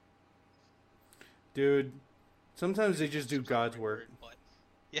 Dude, sometimes they just do Seems like God's a work. word, but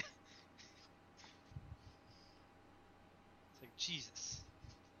yeah. It's like Jesus.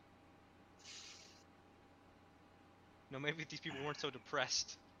 No, maybe these people weren't so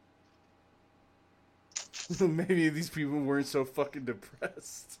depressed. Maybe these people weren't so fucking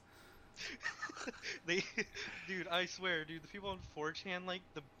depressed. They, dude, I swear, dude, the people on 4chan, like,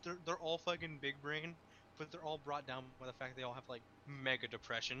 they're all fucking big brain, but they're all brought down by the fact they all have like mega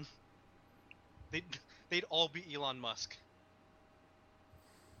depression. They'd all be Elon Musk.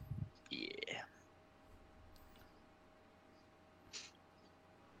 Yeah.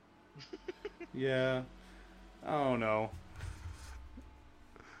 Yeah. I don't know.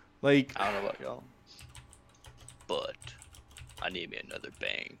 Like, I don't know about y'all, but I need me another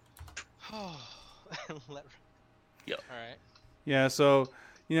bang. Let- Yo. All right. yeah, so,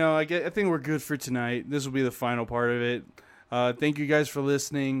 you know, I think we're good for tonight. This will be the final part of it. Thank you guys for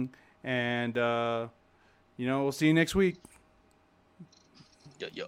listening, and, you know, we'll see you next week. Yo, yo.